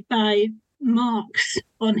body by marks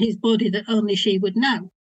on his body that only she would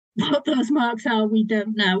know. What those marks are, we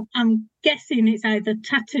don't know. I'm guessing it's either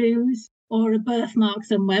tattoos or a birthmark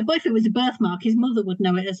somewhere. But if it was a birthmark, his mother would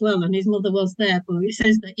know it as well, and his mother was there. But it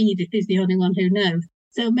says that Edith is the only one who knows.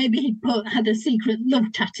 So maybe he had a secret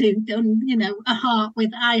love tattoo done, you know, a heart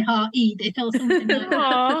with I heart Edith or something like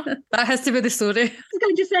that. That has to be the story. He's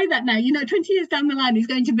going to say that now, you know, 20 years down the line, he's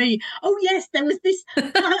going to be, oh yes, there was this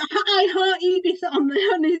I heart Edith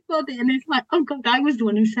on his body. And it's like, oh God, I was the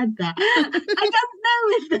one who said that. I don't know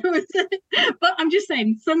if there was, but I'm just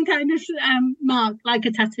saying some kind of mark, like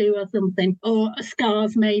a tattoo or something, or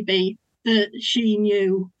scars maybe that she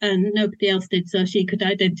knew and nobody else did, so she could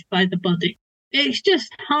identify the body. It's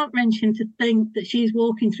just heart-wrenching to think that she's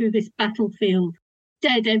walking through this battlefield,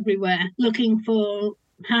 dead everywhere, looking for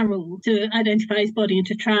Harold to identify his body and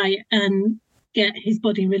to try and get his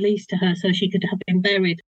body released to her so she could have him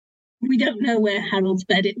buried. We don't know where Harold's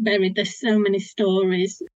buried. There's so many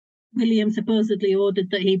stories. William supposedly ordered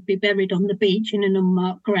that he be buried on the beach in an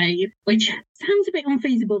unmarked grave, which sounds a bit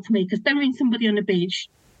unfeasible to me because burying somebody on a beach,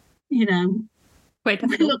 you know, we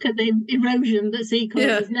look at the erosion that sea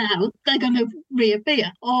causes now, they're going to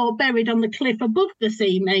reappear. Or buried on the cliff above the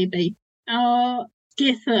sea, maybe. Or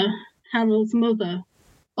Githa, Harold's mother,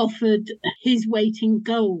 offered his weight in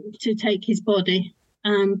gold to take his body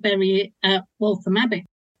and bury it at Waltham Abbey.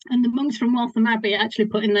 And the monks from Waltham Abbey actually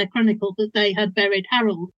put in their chronicle that they had buried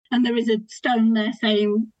Harold. And there is a stone there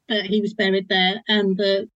saying that he was buried there and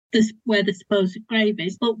where the supposed grave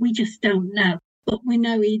is. But we just don't know. But we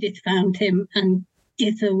know Edith found him and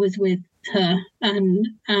Githa was with her. And,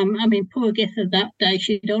 I mean, poor Githa that day,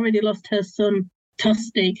 she'd already lost her son,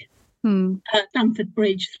 Tostig, at Stamford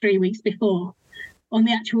Bridge 3 weeks before. On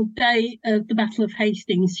the actual day of the Battle of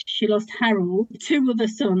Hastings, she lost Harold, 2 other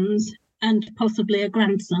sons, and possibly a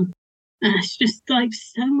grandson. And it's just like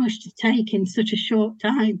so much to take in such a short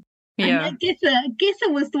time. Yeah. And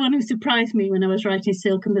Githa was the one who surprised me when I was writing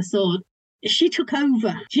Silk and the Sword. She took over.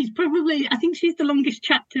 I think she's the longest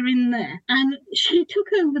chapter in there. And she took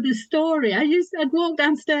over the story. I'd walk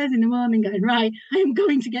downstairs in the morning going, right, I am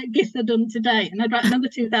going to get Githa done today. And I'd write another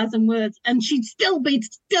 2,000 words and she'd still be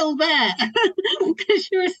there because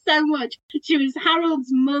she was so much. She was Harold's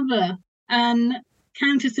mother and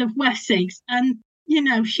Countess of Wessex. And, you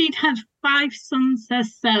know, she'd had 5 sons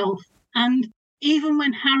herself. And even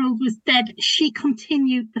when Harold was dead, she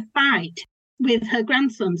continued the fight with her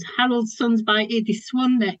grandsons. Harold's sons by Edith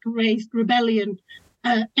Swanwick raised rebellion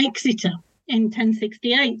at Exeter in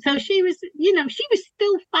 1068. So she was, she was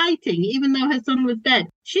still fighting, even though her son was dead.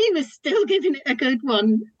 She was still giving it a good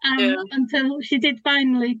one until she did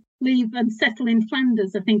finally leave and settle in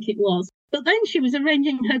Flanders, I think it was. But then she was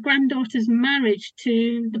arranging her granddaughter's marriage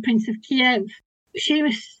to the Prince of Kiev. She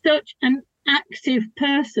was such an active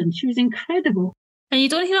person. She was incredible. And you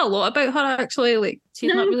don't hear a lot about her, actually. Like,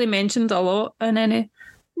 she's not really mentioned a lot in any.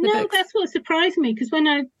 No, that's what surprised me, because when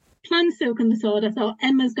I planned Silk and the Sword, I thought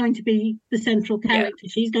Emma's going to be the central character.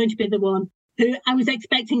 Yeah. She's going to be the one who I was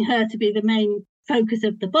expecting her to be the main focus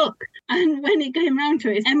of the book. And when it came around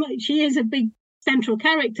to it, Emma, she is a big central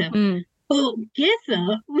character. But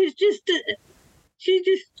Githa was she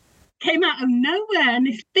just came out of nowhere. And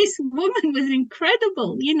this woman was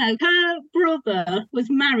incredible. Her brother was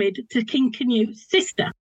married to King Canute's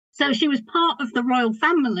sister. So she was part of the royal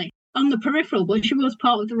family on the peripheral, but she was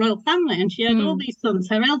part of the royal family. And she had all these sons.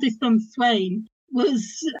 Her eldest son, Sweyn, was,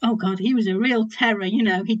 he was a real terror.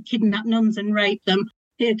 He'd kidnap nuns and rape them.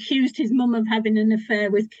 He accused his mum of having an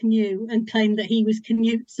affair with Canute and claimed that he was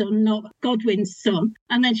Canute's son, not Godwin's son.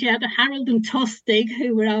 And then she had Harold and Tostig,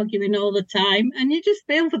 who were arguing all the time. And you just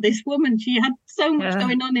feel for this woman. She had so much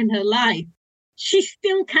going on in her life. She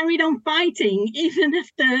still carried on fighting, even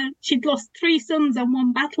after she'd lost 3 sons on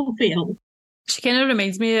one battlefield. She kind of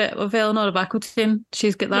reminds me of Eleanor Backelton.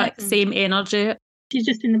 She's got that same energy. She's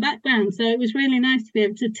just in the background. So it was really nice to be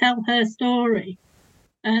able to tell her story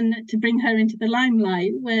and to bring her into the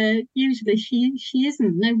limelight, where usually she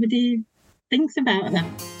isn't. Nobody thinks about her.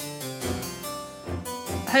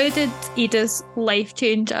 How did Edith's life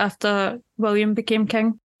change after William became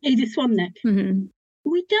king? Edith Swan Neck? Mm-hmm.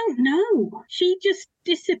 We don't know. She just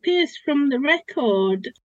disappears from the record.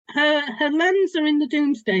 Her lands are in the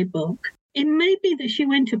Domesday Book. It may be that she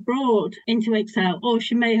went abroad into exile, or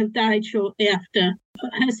she may have died shortly after.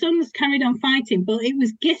 Her sons carried on fighting, but it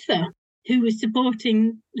was Githa who was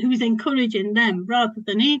encouraging them rather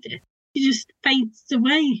than Edith. She just fades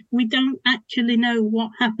away. We don't actually know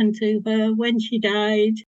what happened to her, when she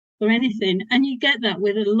died, or anything. And you get that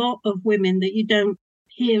with a lot of women, that you don't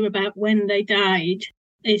hear about when they died.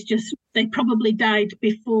 It's just they probably died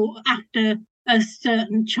after a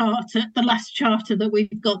certain charter, the last charter that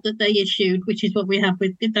we've got that they issued, which is what we have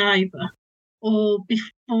with Godiva, or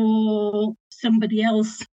before somebody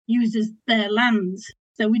else uses their lands.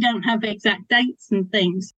 So we don't have exact dates and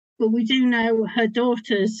things, but we do know her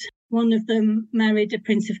daughters. One of them married a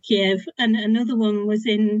Prince of Kiev, and another one was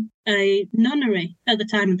in a nunnery at the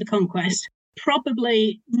time of the Conquest.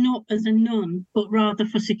 Probably not as a nun, but rather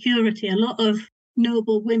for security. A lot of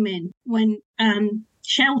noble women went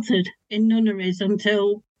sheltered in nunneries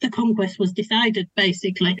until the Conquest was decided,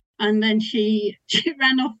 basically. And then she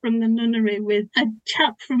ran off from the nunnery with a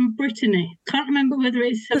chap from Brittany. Can't remember whether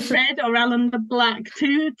it's Fred or Alan the Black.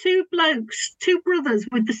 Two blokes, 2 brothers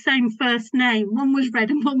with the same first name. One was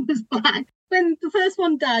red and one was black. When the first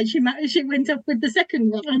one died, she went up with the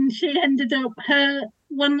second one. And she ended up, her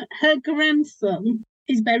grandson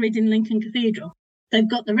is buried in Lincoln Cathedral. They've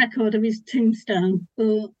got the record of his tombstone,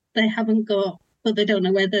 but they don't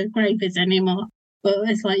know where the grave is anymore. But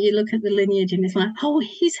it's like you look at the lineage and it's like,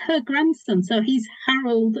 he's her grandson. So he's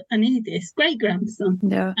Harold and Edith's great-grandson.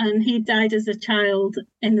 Yeah. And he died as a child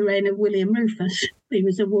in the reign of William Rufus. He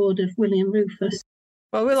was a ward of William Rufus.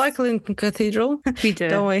 Well, we like Lincoln Cathedral. We do.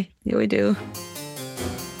 Don't we? Yeah, we do.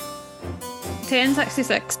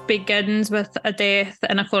 1066 begins with a death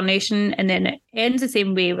and a coronation, and then it ends the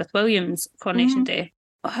same way with William's coronation day.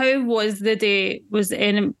 How was the day? Was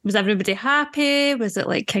everybody happy? Was it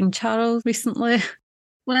like King Charles recently?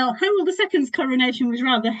 Well, Harold II's coronation was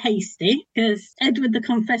rather hasty, because Edward the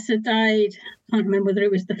Confessor died, I can't remember whether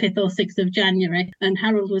it was the 5th or 6th of January, and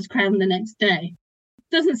Harold was crowned the next day.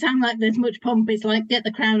 Doesn't sound like there's much pomp. It's like get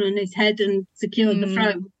the crown on his head and secure the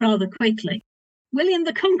throne rather quickly. William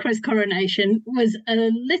the Conqueror's coronation was a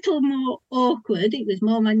little more awkward. It was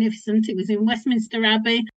more magnificent. It was in Westminster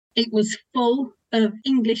Abbey. It was full of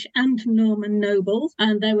English and Norman nobles,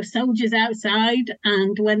 and there were soldiers outside.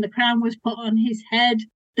 And when the crown was put on his head,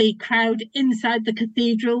 the crowd inside the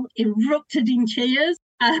cathedral erupted in cheers.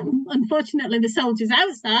 Unfortunately, the soldiers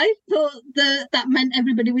outside thought that meant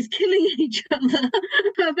everybody was killing each other.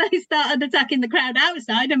 They started attacking the crowd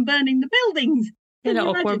outside and burning the buildings.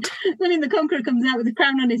 Awkward. William the Conqueror comes out with a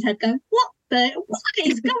crown on his head going, what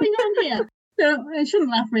is going on here? So I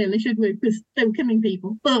shouldn't laugh really, should we? Because they were killing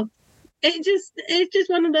people. But it's just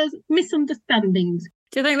one of those misunderstandings.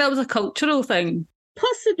 Do you think that was a cultural thing?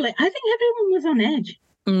 Possibly. I think everyone was on edge.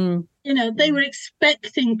 They were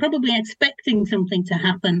probably expecting something to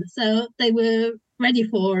happen. So they were ready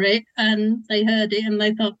for it, and they heard it and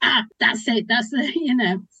they thought, that's it,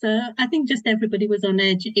 So I think just everybody was on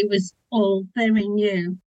edge. It was all very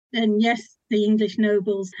new. And yes, the English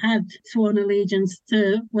nobles had sworn allegiance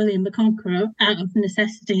to William the Conqueror out of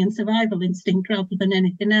necessity and survival instinct rather than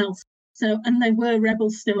anything else. So, and there were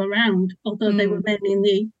rebels still around, although they were mainly in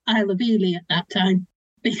the Isle of Ely at that time,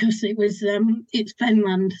 because it was it's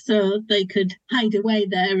fenland, so they could hide away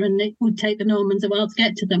there, and it would take the Normans a while to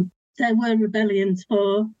get to them. There were rebellions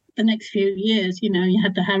for the next few years. You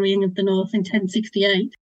had the harrying of the North in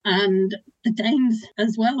 1068, and the Danes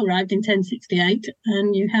as well arrived in 1068,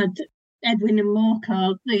 and you had Edwin and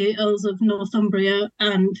Morcar, the Earls of Northumbria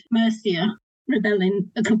and Mercia, rebelling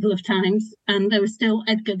a couple of times, and there was still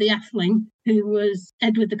Edgar the Atheling, who was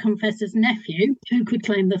Edward the Confessor's nephew, who could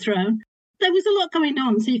claim the throne. There was a lot going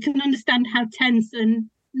on, so you can understand how tense and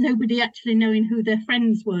nobody actually knowing who their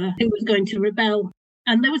friends were, who was going to rebel.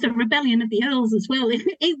 And there was a rebellion of the Earls as well.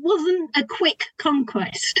 It wasn't a quick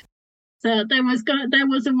conquest. So there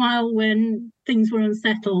was a while when things were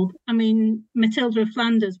unsettled. I mean, Matilda of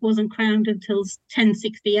Flanders wasn't crowned until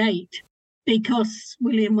 1068 because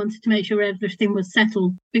William wanted to make sure everything was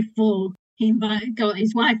settled before he got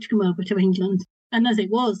his wife to come over to England. And as it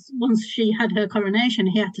was, once she had her coronation,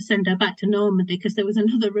 he had to send her back to Normandy because there was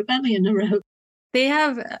another rebellion arose. They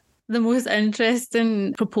have the most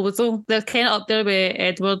interesting proposal. They're kind of up there with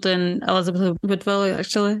Edward and Elizabeth Woodville,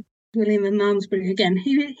 actually. William of Malmesbury, again,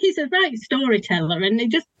 he's a right storyteller, and he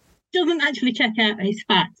just doesn't actually check out his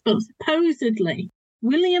facts. But supposedly,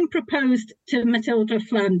 William proposed to Matilda of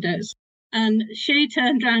Flanders, and she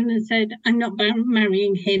turned around and said, I'm not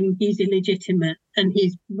marrying him, he's illegitimate, and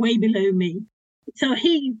he's way below me. So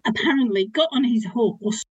he apparently got on his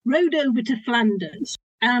horse, rode over to Flanders,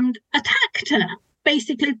 and attacked her.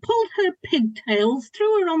 Basically pulled her pigtails,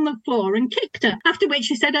 threw her on the floor and kicked her, after which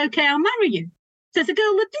she said, OK, I'll marry you. So the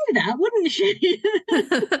girl would do that, wouldn't she?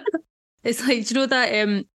 It's like, do you know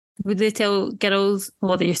that would they tell girls,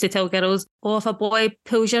 or they used to tell girls, if a boy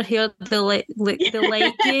pulls your hair, they'll like you.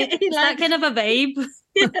 It's that kind of a vibe.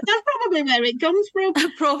 Yeah, that's probably where it comes from.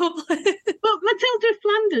 Probably. But Matilda of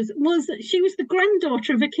Flanders was the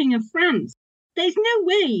granddaughter of a king of France. There's no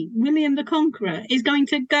way William the Conqueror is going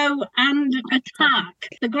to go and attack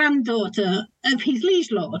the granddaughter of his liege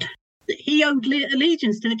lord. He owed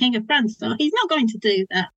allegiance to the King of France, so he's not going to do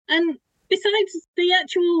that. And besides, the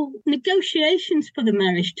actual negotiations for the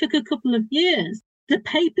marriage took a couple of years. The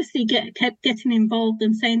papacy kept getting involved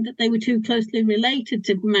and saying that they were too closely related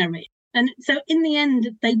to marry. And so in the end,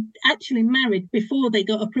 they actually married before they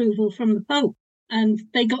got approval from the Pope. And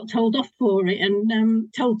they got told off for it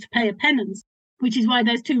and told to pay a penance, which is why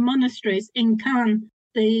there's two monasteries in Caen,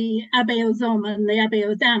 the Abbey aux Hommes and the Abbey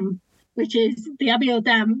aux Dames, which is the Abbey aux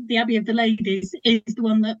Dames, the Abbey of the Ladies, is the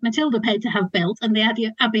one that Matilda paid to have built, and the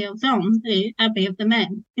Abbey aux Hommes, the Abbey of the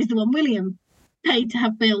Men, is the one William paid to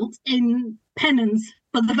have built in penance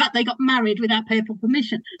for the fact they got married without papal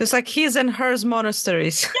permission. It's like his and hers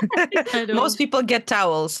monasteries. Most people get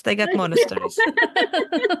towels. They get monasteries.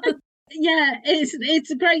 Yeah,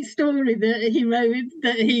 it's a great story that he wrote,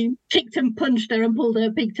 that he kicked and punched her and pulled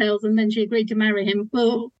her pigtails and then she agreed to marry him.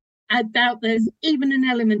 But I doubt there's even an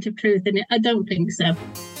element of truth in it. I don't think so.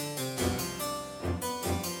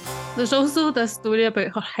 There's also this story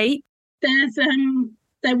about her height.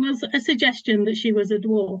 There was a suggestion that she was a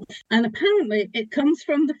dwarf, and apparently it comes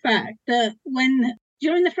from the fact that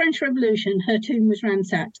during the French Revolution, her tomb was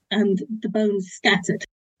ransacked and the bones scattered.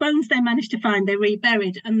 Bones they managed to find, they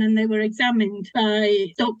reburied, and then they were examined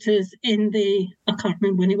by doctors in I can't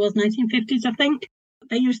remember when it was, 1950s, I think.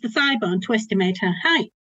 They used the thigh bone to estimate her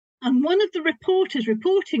height. And one of the reporters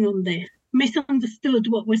reporting on this misunderstood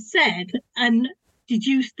what was said and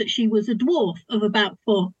deduced that she was a dwarf of about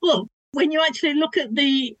 4 foot. When you actually look at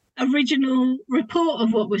the original report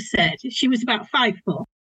of what was said, she was about 5 foot.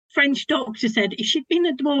 French doctor said if she'd been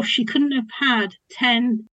a dwarf, she couldn't have had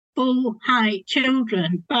 10 full height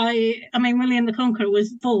children. William the Conqueror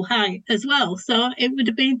was full height as well. So it would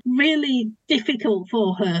have been really difficult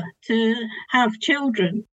for her to have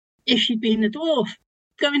children if she'd been a dwarf.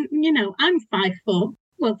 Going, I'm 5 foot.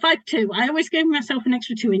 Well, 5'2". I always gave myself an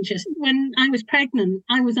extra 2 inches. When I was pregnant,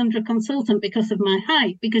 I was under a consultant because of my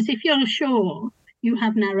height. Because if you're short, you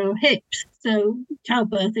have narrow hips. So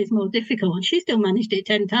childbirth is more difficult. And she still managed it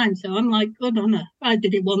 10 times. So I'm like, good on her. I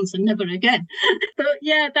did it once and never again. But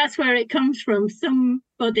yeah, that's where it comes from.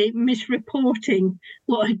 Somebody misreporting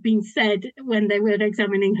what had been said when they were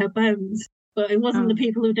examining her bones. But it wasn't the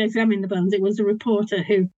people who'd examined the bones. It was a reporter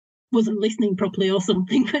who wasn't listening properly or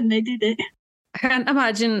something when they did it. I can't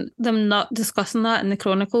imagine them not discussing that in the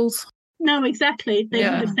chronicles. No, exactly. They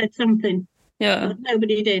would have said something. Yeah. But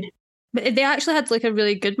nobody did. But they actually had like a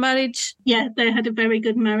really good marriage. Yeah, they had a very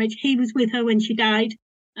good marriage. He was with her when she died,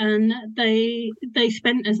 and they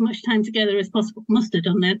spent as much time together as possible. Must have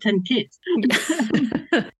done. They had 10 kids.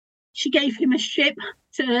 She gave him a ship.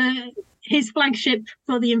 His flagship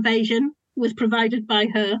for the invasion was provided by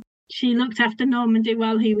her. She looked after Normandy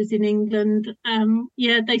while he was in England.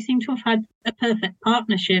 They seem to have had a perfect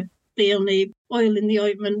partnership. The only oil in the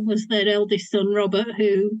ointment was their eldest son, Robert,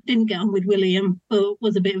 who didn't get on with William, but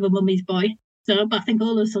was a bit of a mummy's boy. But I think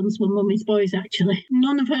all her sons were mummy's boys, actually.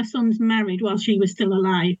 None of her sons married while she was still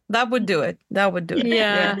alive. That would do it.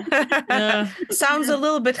 Yeah. Sounds a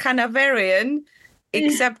little bit Hanoverian,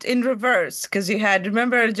 except in reverse, because you had,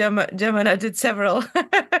 remember, Gemma and I did several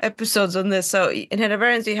episodes on this. So in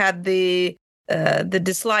Hanoverians, you had the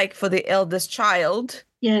dislike for the eldest child.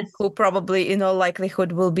 Yes. Who probably, in all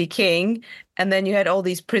likelihood, will be king. And then you had all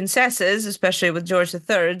these princesses, especially with George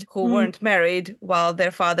III, who weren't married while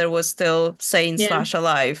their father was still sane /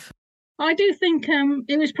 alive. I do think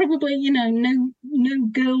it was probably, no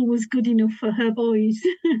girl was good enough for her boys.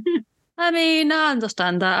 I mean, I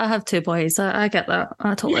understand that. I have 2 boys. I get that.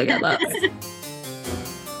 I totally get that.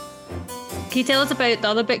 Can you tell us about the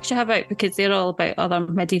other books you have out? Because they're all about other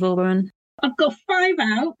medieval women. I've got 5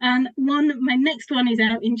 out, and my next one is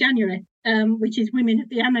out in January, which is Women of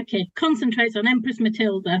the Anarchy. Concentrates on Empress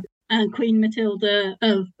Matilda and Queen Matilda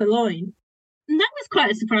of Boulogne. And that was quite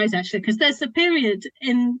a surprise, actually, because there's a period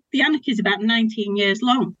in the Anarchy is about 19 years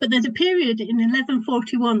long, but there's a period in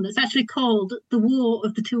 1141 that's actually called the War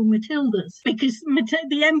of the Two Matildas, because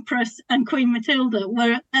the Empress and Queen Matilda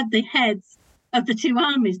were at the heads of the 2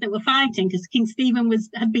 armies that were fighting, because King Stephen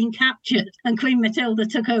had been captured and Queen Matilda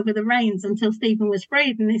took over the reins until Stephen was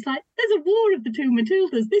freed. And it's like, there's a war of the 2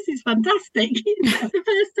 Matildas. This is fantastic. The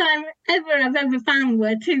first time I've ever found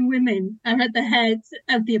where 2 women are at the heads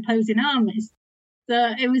of the opposing armies.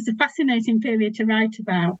 So it was a fascinating period to write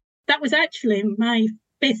about. That was actually my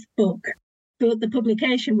 5th book, but the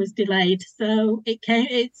publication was delayed. So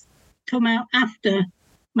it's come out after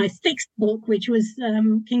my 6th book, which was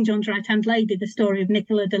King John's Right-Hand Lady, the story of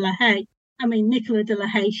Nicola de la Haye. I mean, Nicola de la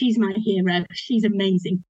Haye, she's my hero. She's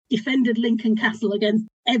amazing. Defended Lincoln Castle against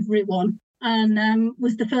everyone, and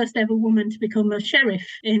was the first ever woman to become a sheriff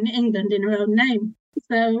in England in her own name.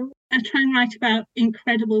 So I try and write about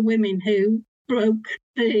incredible women who broke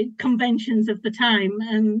the conventions of the time,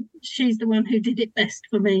 and she's the one who did it best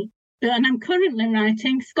for me. And I'm currently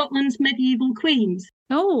writing Scotland's Medieval Queens.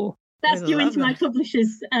 Oh, that's due into my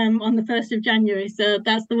publishers on the 1st of January. So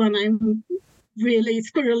that's the one I'm really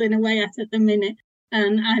squirreling away at the minute.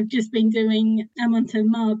 And I've just been I'm onto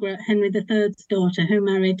Margaret, Henry III's daughter, who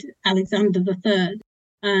married Alexander III.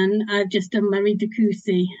 And I've just done Marie de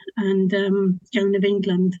Coucy and Joan of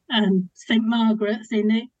England, and St. Margaret's in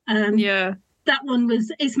it. That one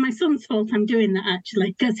it's my son's fault I'm doing that,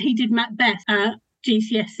 actually, because he did Macbeth at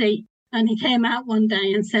GCSE. And he came out one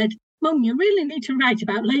day and said, Mum, you really need to write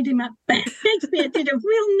about Lady Macbeth. Shakespeare did a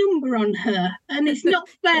real number on her, and it's not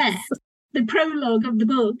fair. The prologue of the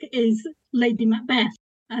book is Lady Macbeth,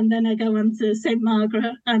 and then I go on to St.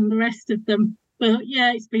 Margaret and the rest of them. But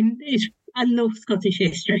yeah, I love Scottish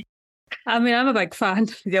history. I mean, I'm a big fan.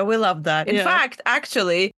 Yeah, we love that. In fact,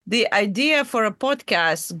 actually, the idea for a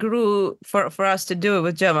podcast grew, for us to do it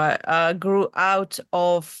with Gemma, grew out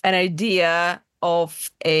of an idea of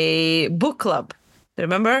a book club.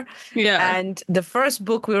 Remember? Yeah. And the first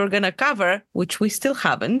book we were going to cover, which we still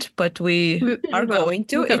haven't, but we are going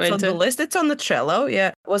to. It's on the list. It's on the Trello.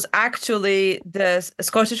 Yeah. Was actually the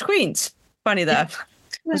Scottish Queens. Funny that.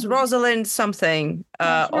 It was Rosalind something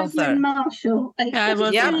author. Rosalind Marshall. Yeah,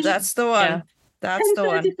 that's the one. Yeah. That's the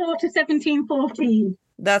one. 1034 to 1714.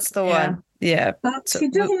 That's the one. Yeah. But she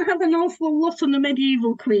doesn't have an awful lot on the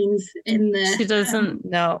medieval queens in there. She doesn't.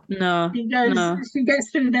 No. She gets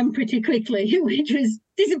through them pretty quickly, which was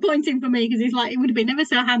disappointing for me, because it's like, it would have been ever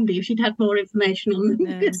so handy if she'd had more information on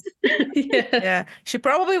them. Yeah. She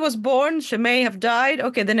probably was born. She may have died.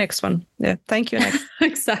 Okay, the next one. Yeah. Thank you. Next.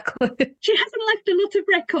 Exactly. She hasn't left a lot of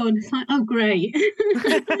record. It's like, oh, great.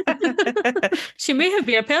 She may have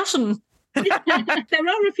been a person. There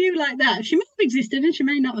are a few like that. She may have existed and she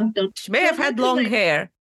may not have done. She may have had long hair.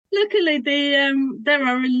 Luckily, there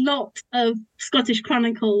are a lot of Scottish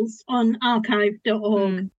chronicles on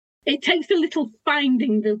archive.org. It takes a little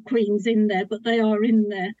finding the queens in there, but they are in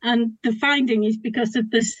there. And the finding is because of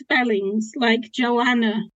the spellings, like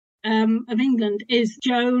Joanna of England is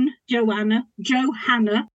Joan, Joanna,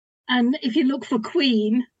 Johanna. And if you look for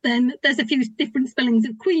queen, then there's a few different spellings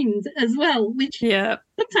of queens as well, which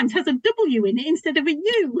sometimes has a W in it instead of a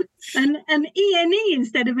U, and an ENE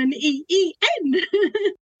instead of an EEN.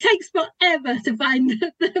 takes forever to find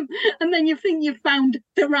them. And then you think you've found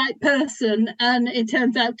the right person and it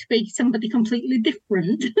turns out to be somebody completely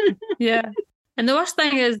different. Yeah. And the worst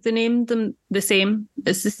thing is they named them the same.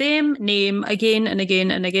 It's the same name again and again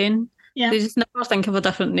and again. Yeah. They just never think of a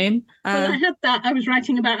different name. Well, I had that. I was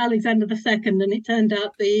writing about Alexander II, and it turned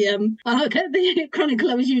out the chronicle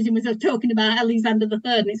I was using was talking about Alexander III,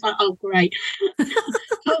 and it's like, oh, great.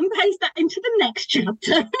 Cut and paste that into the next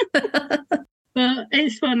chapter. But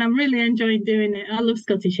it's fun. I'm really enjoying doing it. I love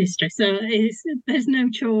Scottish history, so there's no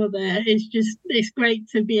chore there. It's great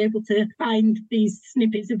to be able to find these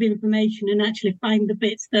snippets of information and actually find the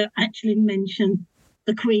bits that actually mention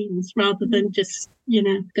the queens rather than just,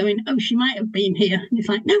 going, oh, she might have been here. And it's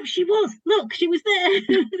like, no, she was. Look, she was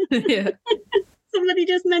there. Yeah. Somebody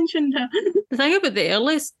just mentioned her. The thing about the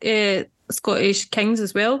earliest Scottish kings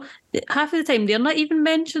as well, half of the time they're not even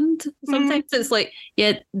mentioned. Sometimes it's like,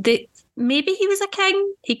 maybe he was a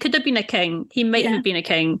king. He could have been a king. He might have been a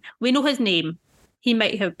king. We know his name. He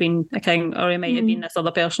might have been a king, or he might have been this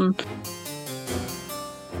other person.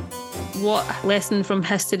 What lesson from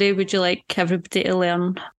history would you like everybody to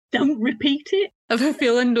learn? Don't repeat it. I have a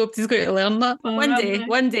feeling nobody's going to learn that.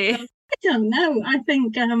 One day. I don't know. I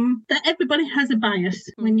think that everybody has a bias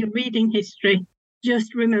when you're reading history.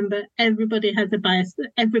 Just remember, everybody has a bias.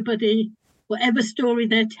 Everybody, whatever story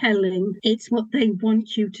they're telling, it's what they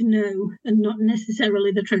want you to know and not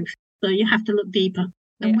necessarily the truth. So you have to look deeper.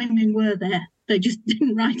 And women were there. They just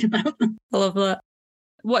didn't write about them. I love that.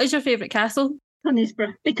 What is your favourite castle?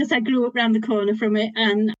 Conisbrough, because I grew up round the corner from it,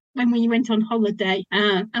 and when we went on holiday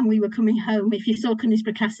and we were coming home, if you saw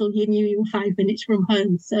Conisbrough Castle, you knew you were 5 minutes from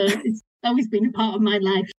home. So it's always been a part of my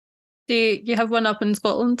life. Do you have one up in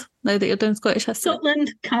Scotland now that you're doing Scottish history?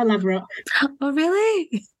 Scotland, Carlaverock. Oh,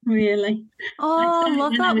 really? Really. Oh, I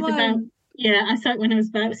love that one. I saw it when I was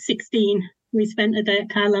about 16. We spent a day at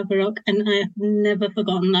Carlaverock, and I have never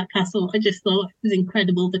forgotten that castle. I just thought it was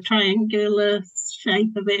incredible, the triangular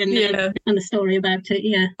shape of it and the story about it,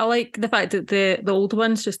 yeah. I like the fact that the old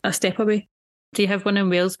one's just a step away. Do you have one in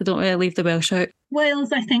Wales? We don't really leave the Welsh out.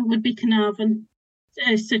 Wales, I think, would be Carnarvon.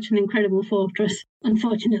 It's such an incredible fortress.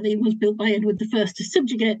 Unfortunately, it was built by Edward I to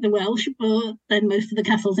subjugate the Welsh, but then most of the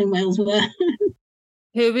castles in Wales were.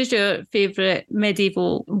 Who was your favourite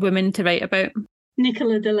medieval woman to write about?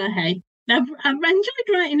 Nicola de la Haye. I've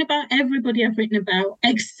enjoyed writing about everybody I've written about,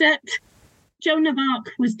 except Joan of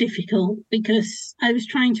Arc was difficult because I was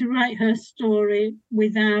trying to write her story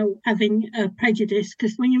without having a prejudice.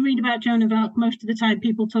 Because when you read about Joan of Arc, most of the time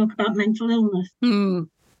people talk about mental illness.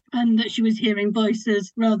 And that she was hearing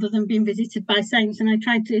voices rather than being visited by saints. And I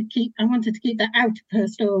wanted to keep that out of her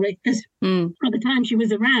story because at the time she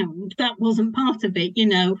was around, that wasn't part of it.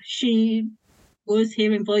 She was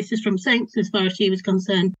hearing voices from saints as far as she was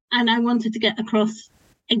concerned. And I wanted to get across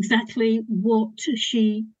exactly what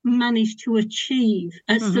she managed to achieve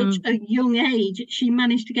at such a young age. She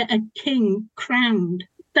managed to get a king crowned.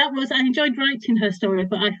 I enjoyed writing her story,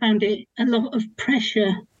 but I found it a lot of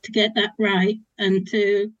pressure to get that right and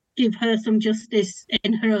to give her some justice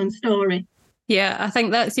in her own story. Yeah, I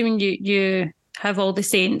think that's when you have all the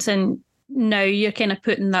saints and now you're kind of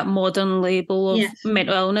putting that modern label of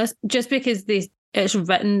mental illness. Just because it's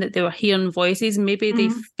written that they were hearing voices, maybe they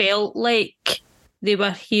felt like they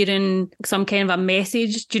were hearing some kind of a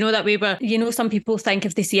message. Do you know that way where, some people think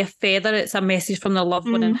if they see a feather, it's a message from their loved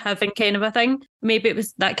one in heaven kind of a thing. Maybe it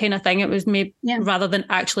was that kind of thing. It was maybe rather than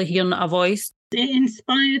actually hearing a voice. It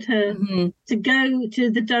inspired her to go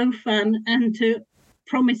to the Dauphin and to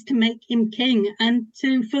promise to make him king and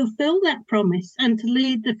to fulfill that promise and to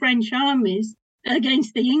lead the French armies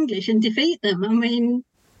against the English and defeat them. I mean,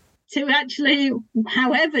 to actually,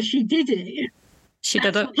 however she did it. She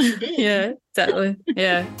did it. Yeah, exactly.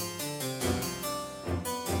 Yeah.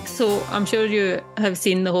 So I'm sure you have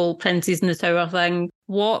seen the whole Princes in the Tower thing.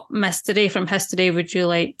 What mystery from history would you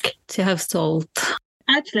like to have solved?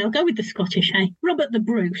 Actually, I'll go with the Scottish, Robert the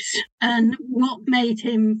Bruce, and what made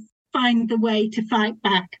him find the way to fight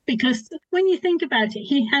back. Because when you think about it,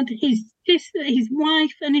 he had his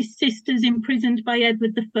wife and his sisters imprisoned by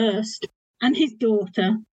Edward I and his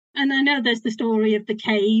daughter. And I know there's the story of the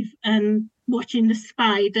cave and watching the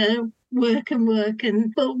spider work.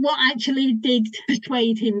 But what actually did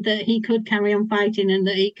persuade him that he could carry on fighting and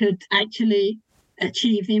that he could actually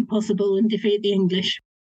achieve the impossible and defeat the English?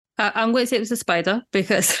 I'm going to say it was the spider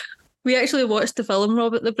because we actually watched the film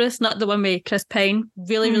Robert the Bruce, not the one with Chris Pine.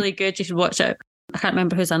 Really, really good. You should watch it. I can't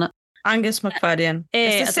remember who's in it. Angus MacFadyen.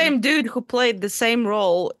 It's the same dude who played the same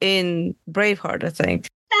role in Braveheart, I think.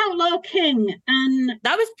 outlaw king, and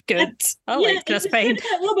that was good. I liked Chris Pine.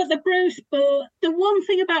 Robert the Bruce, but the one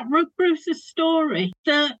thing about Bruce's story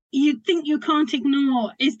that you think you can't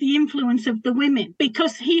ignore is the influence of the women,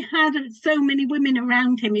 because he had so many women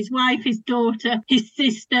around him, his wife, his daughter, his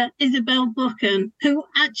sister, Isabel Buchan, who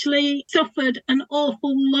actually suffered an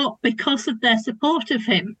awful lot because of their support of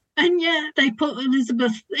him. And yet they put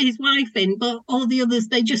Elizabeth, his wife, in, but all the others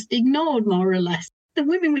they just ignored, more or less. The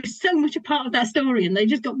women were so much a part of that story, and they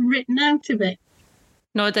just got written out of it.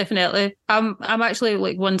 No, definitely. I'm actually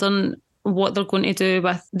like wondering what they're going to do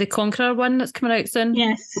with the Conqueror one that's coming out soon.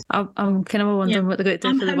 Yes. I'm kind of wondering what they're going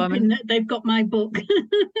to do for the women. I'm hoping that they've got my book.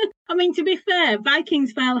 I mean, to be fair,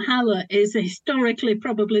 Vikings Valhalla is historically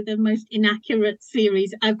probably the most inaccurate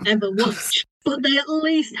series I've ever watched. But they at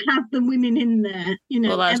least have the women in there. You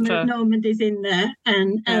know, Emma Normandy's in there,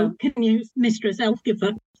 and Mistress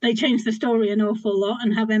Elgiver. They changed the story an awful lot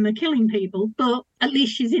and have Emma killing people, but at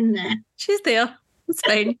least she's in there. She's there. It's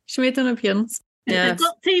fine. She made an appearance. Yeah. They've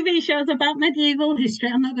got TV shows about medieval history.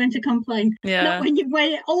 I'm not going to complain. Yeah. Not when you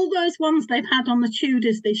weigh all those ones they've had on the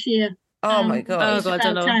Tudors this year. Oh my God. It's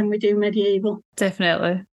about time we do medieval.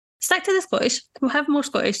 Definitely. Stick to the Scottish. We'll have more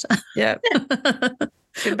Scottish. Yeah.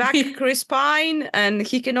 Get back Chris Pine, and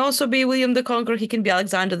he can also be William the Conqueror. He can be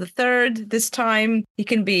Alexander III this time. He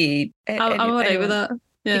can be... I'm all right with that.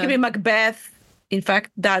 Yeah. He can be Macbeth. In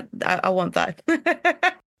fact, that I want that.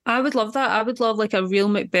 I would love that. I would love like a real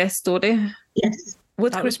Macbeth story. Yes.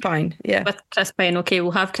 With Chris Pine, yeah. With Chris Pine, okay,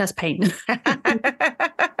 we'll have Chris Pine.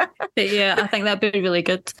 But yeah, I think that'd be really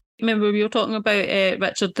good. Remember we were talking about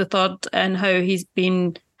Richard III and how he's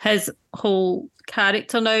been his whole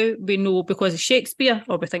character now we know because of Shakespeare,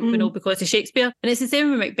 or we think we know because of Shakespeare. And it's the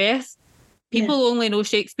same with Macbeth. People only know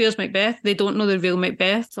Shakespeare's Macbeth. They don't know the real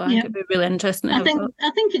Macbeth. So I think it'd be really interesting. I think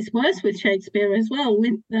it's worse with Shakespeare as well.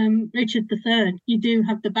 With Richard III, you do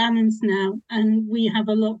have the balance now, and we have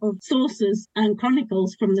a lot of sources and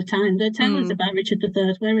chronicles from the time that tell us about Richard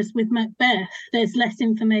III, whereas with Macbeth, there's less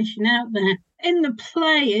information out there. In the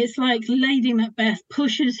play, it's like Lady Macbeth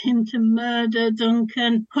pushes him to murder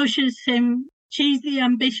Duncan, pushes him. She's the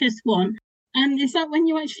ambitious one. And is that when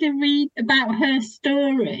you actually read about her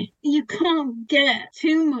story, you can't get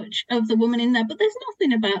too much of the woman in there, but there's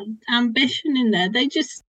nothing about ambition in there.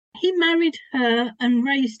 He married her and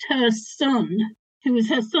raised her son, who was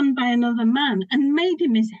her son by another man, and made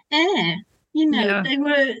him his heir. You know,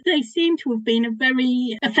 they seem to have been a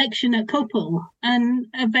very affectionate couple and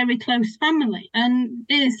a very close family. And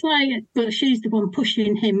it's like, but she's the one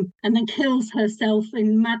pushing him and then kills herself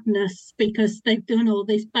in madness because they've done all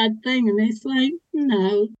this bad thing. And it's like,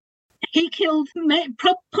 no. He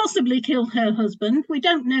possibly killed her husband. We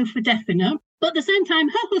don't know for definite. But at the same time,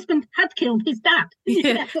 her husband had killed his dad.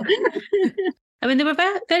 Yeah. I mean, they were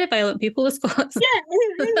very, very violent people, the Scots. Yeah,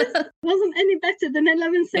 it wasn't any better than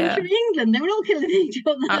 11th century England. They were all killing each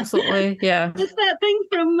other. Absolutely, yeah. There's that thing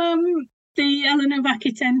from the Eleanor of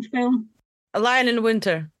Aquitaine film. A Lion in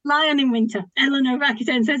Winter. Lion in Winter. Eleanor of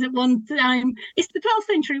Aquitaine says at one time, it's the 12th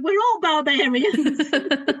century, we're all barbarians.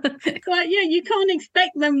 Like, yeah, you can't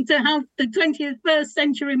expect them to have the 21st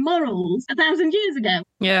century morals 1,000 years ago.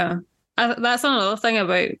 Yeah. That's another thing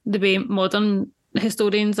about the way modern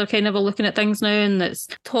historians are kind of looking at things now, and it's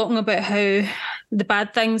talking about how the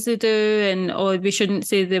bad things they do, and we shouldn't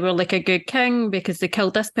say they were like a good king because they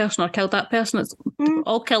killed this person or killed that person. It's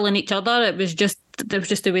all killing each other. It was just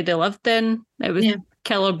the way they lived then. It was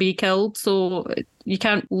kill or be killed. So you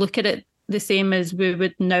can't look at it the same as we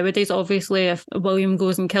would nowadays. Obviously, if William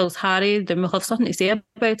goes and kills Harry, then we'll have something to say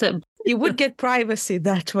about it. He would get privacy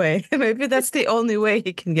that way. Maybe that's the only way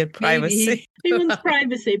he can get privacy. He wants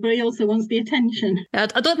privacy, but he also wants the attention. I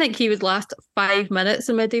don't think he would last 5 minutes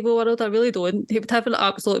in medieval world. I really don't. He would have an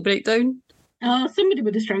absolute breakdown. Oh, somebody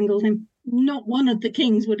would have strangled him. Not one of the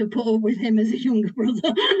kings would have put up with him as a younger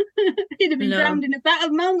brother. He'd have been drowned in a vat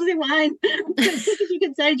of Malmsey wine. You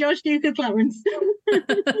could say George Duke of Clarence.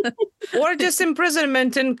 Or just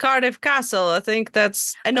imprisonment in Cardiff Castle. I think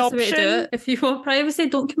that's an option. The way to do it. If you want privacy,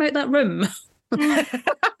 don't come out that room.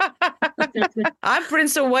 I'm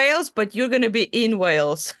Prince of Wales, but you're going to be in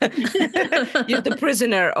Wales. You're the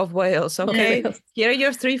prisoner of Wales, okay? Here are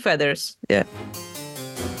your 3 feathers. Yeah.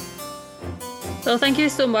 Well, thank you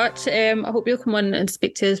so much. I hope you'll come on and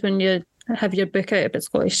speak to us when you have your book out about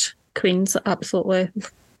Scottish Queens. Absolutely.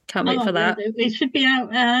 Can't wait for that. It should be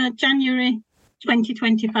out January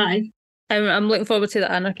 2025. I'm looking forward to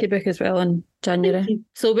the Anarchy book as well in January.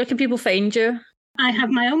 So where can people find you? I have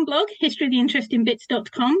my own blog,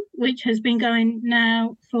 historyoftheinterestingbits.com, which has been going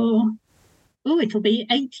now for, it'll be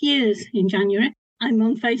 8 years in January. I'm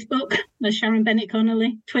on Facebook, there's Sharon Bennett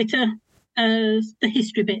Connolly, Twitter, as the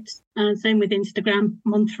history bits. Same with Instagram.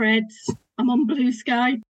 I'm on Threads. I'm on Blue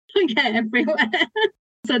Sky. I get everywhere.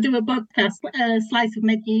 So I do a podcast, Slice of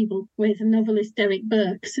Medieval, with novelist Derek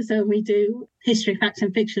Burke. So we do history, facts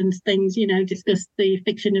and fictions things, discuss the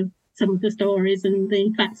fiction of some of the stories and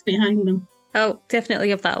the facts behind them. I'll definitely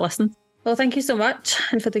give that a listen. Well, thank you so much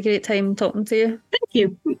and for the great time talking to you. Thank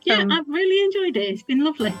you. Yeah, I've really enjoyed it. It's been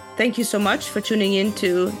lovely. Thank you so much for tuning in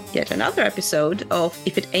to yet another episode of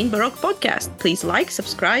If It Ain't Baroque podcast. Please like,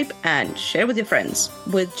 subscribe, and share with your friends.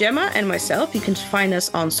 With Gemma and myself, you can find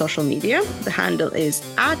us on social media. The handle is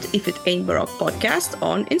 @IfItAin'tBaroque podcast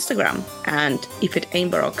on Instagram and If It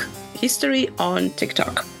Ain't Baroque History on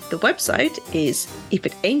TikTok. The website is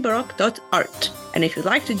ifitain'tbaroque.art. And if you'd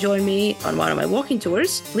like to join me on one of my walking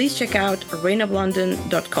tours, please check out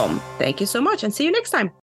reignoflondon.com. Thank you so much and see you next time.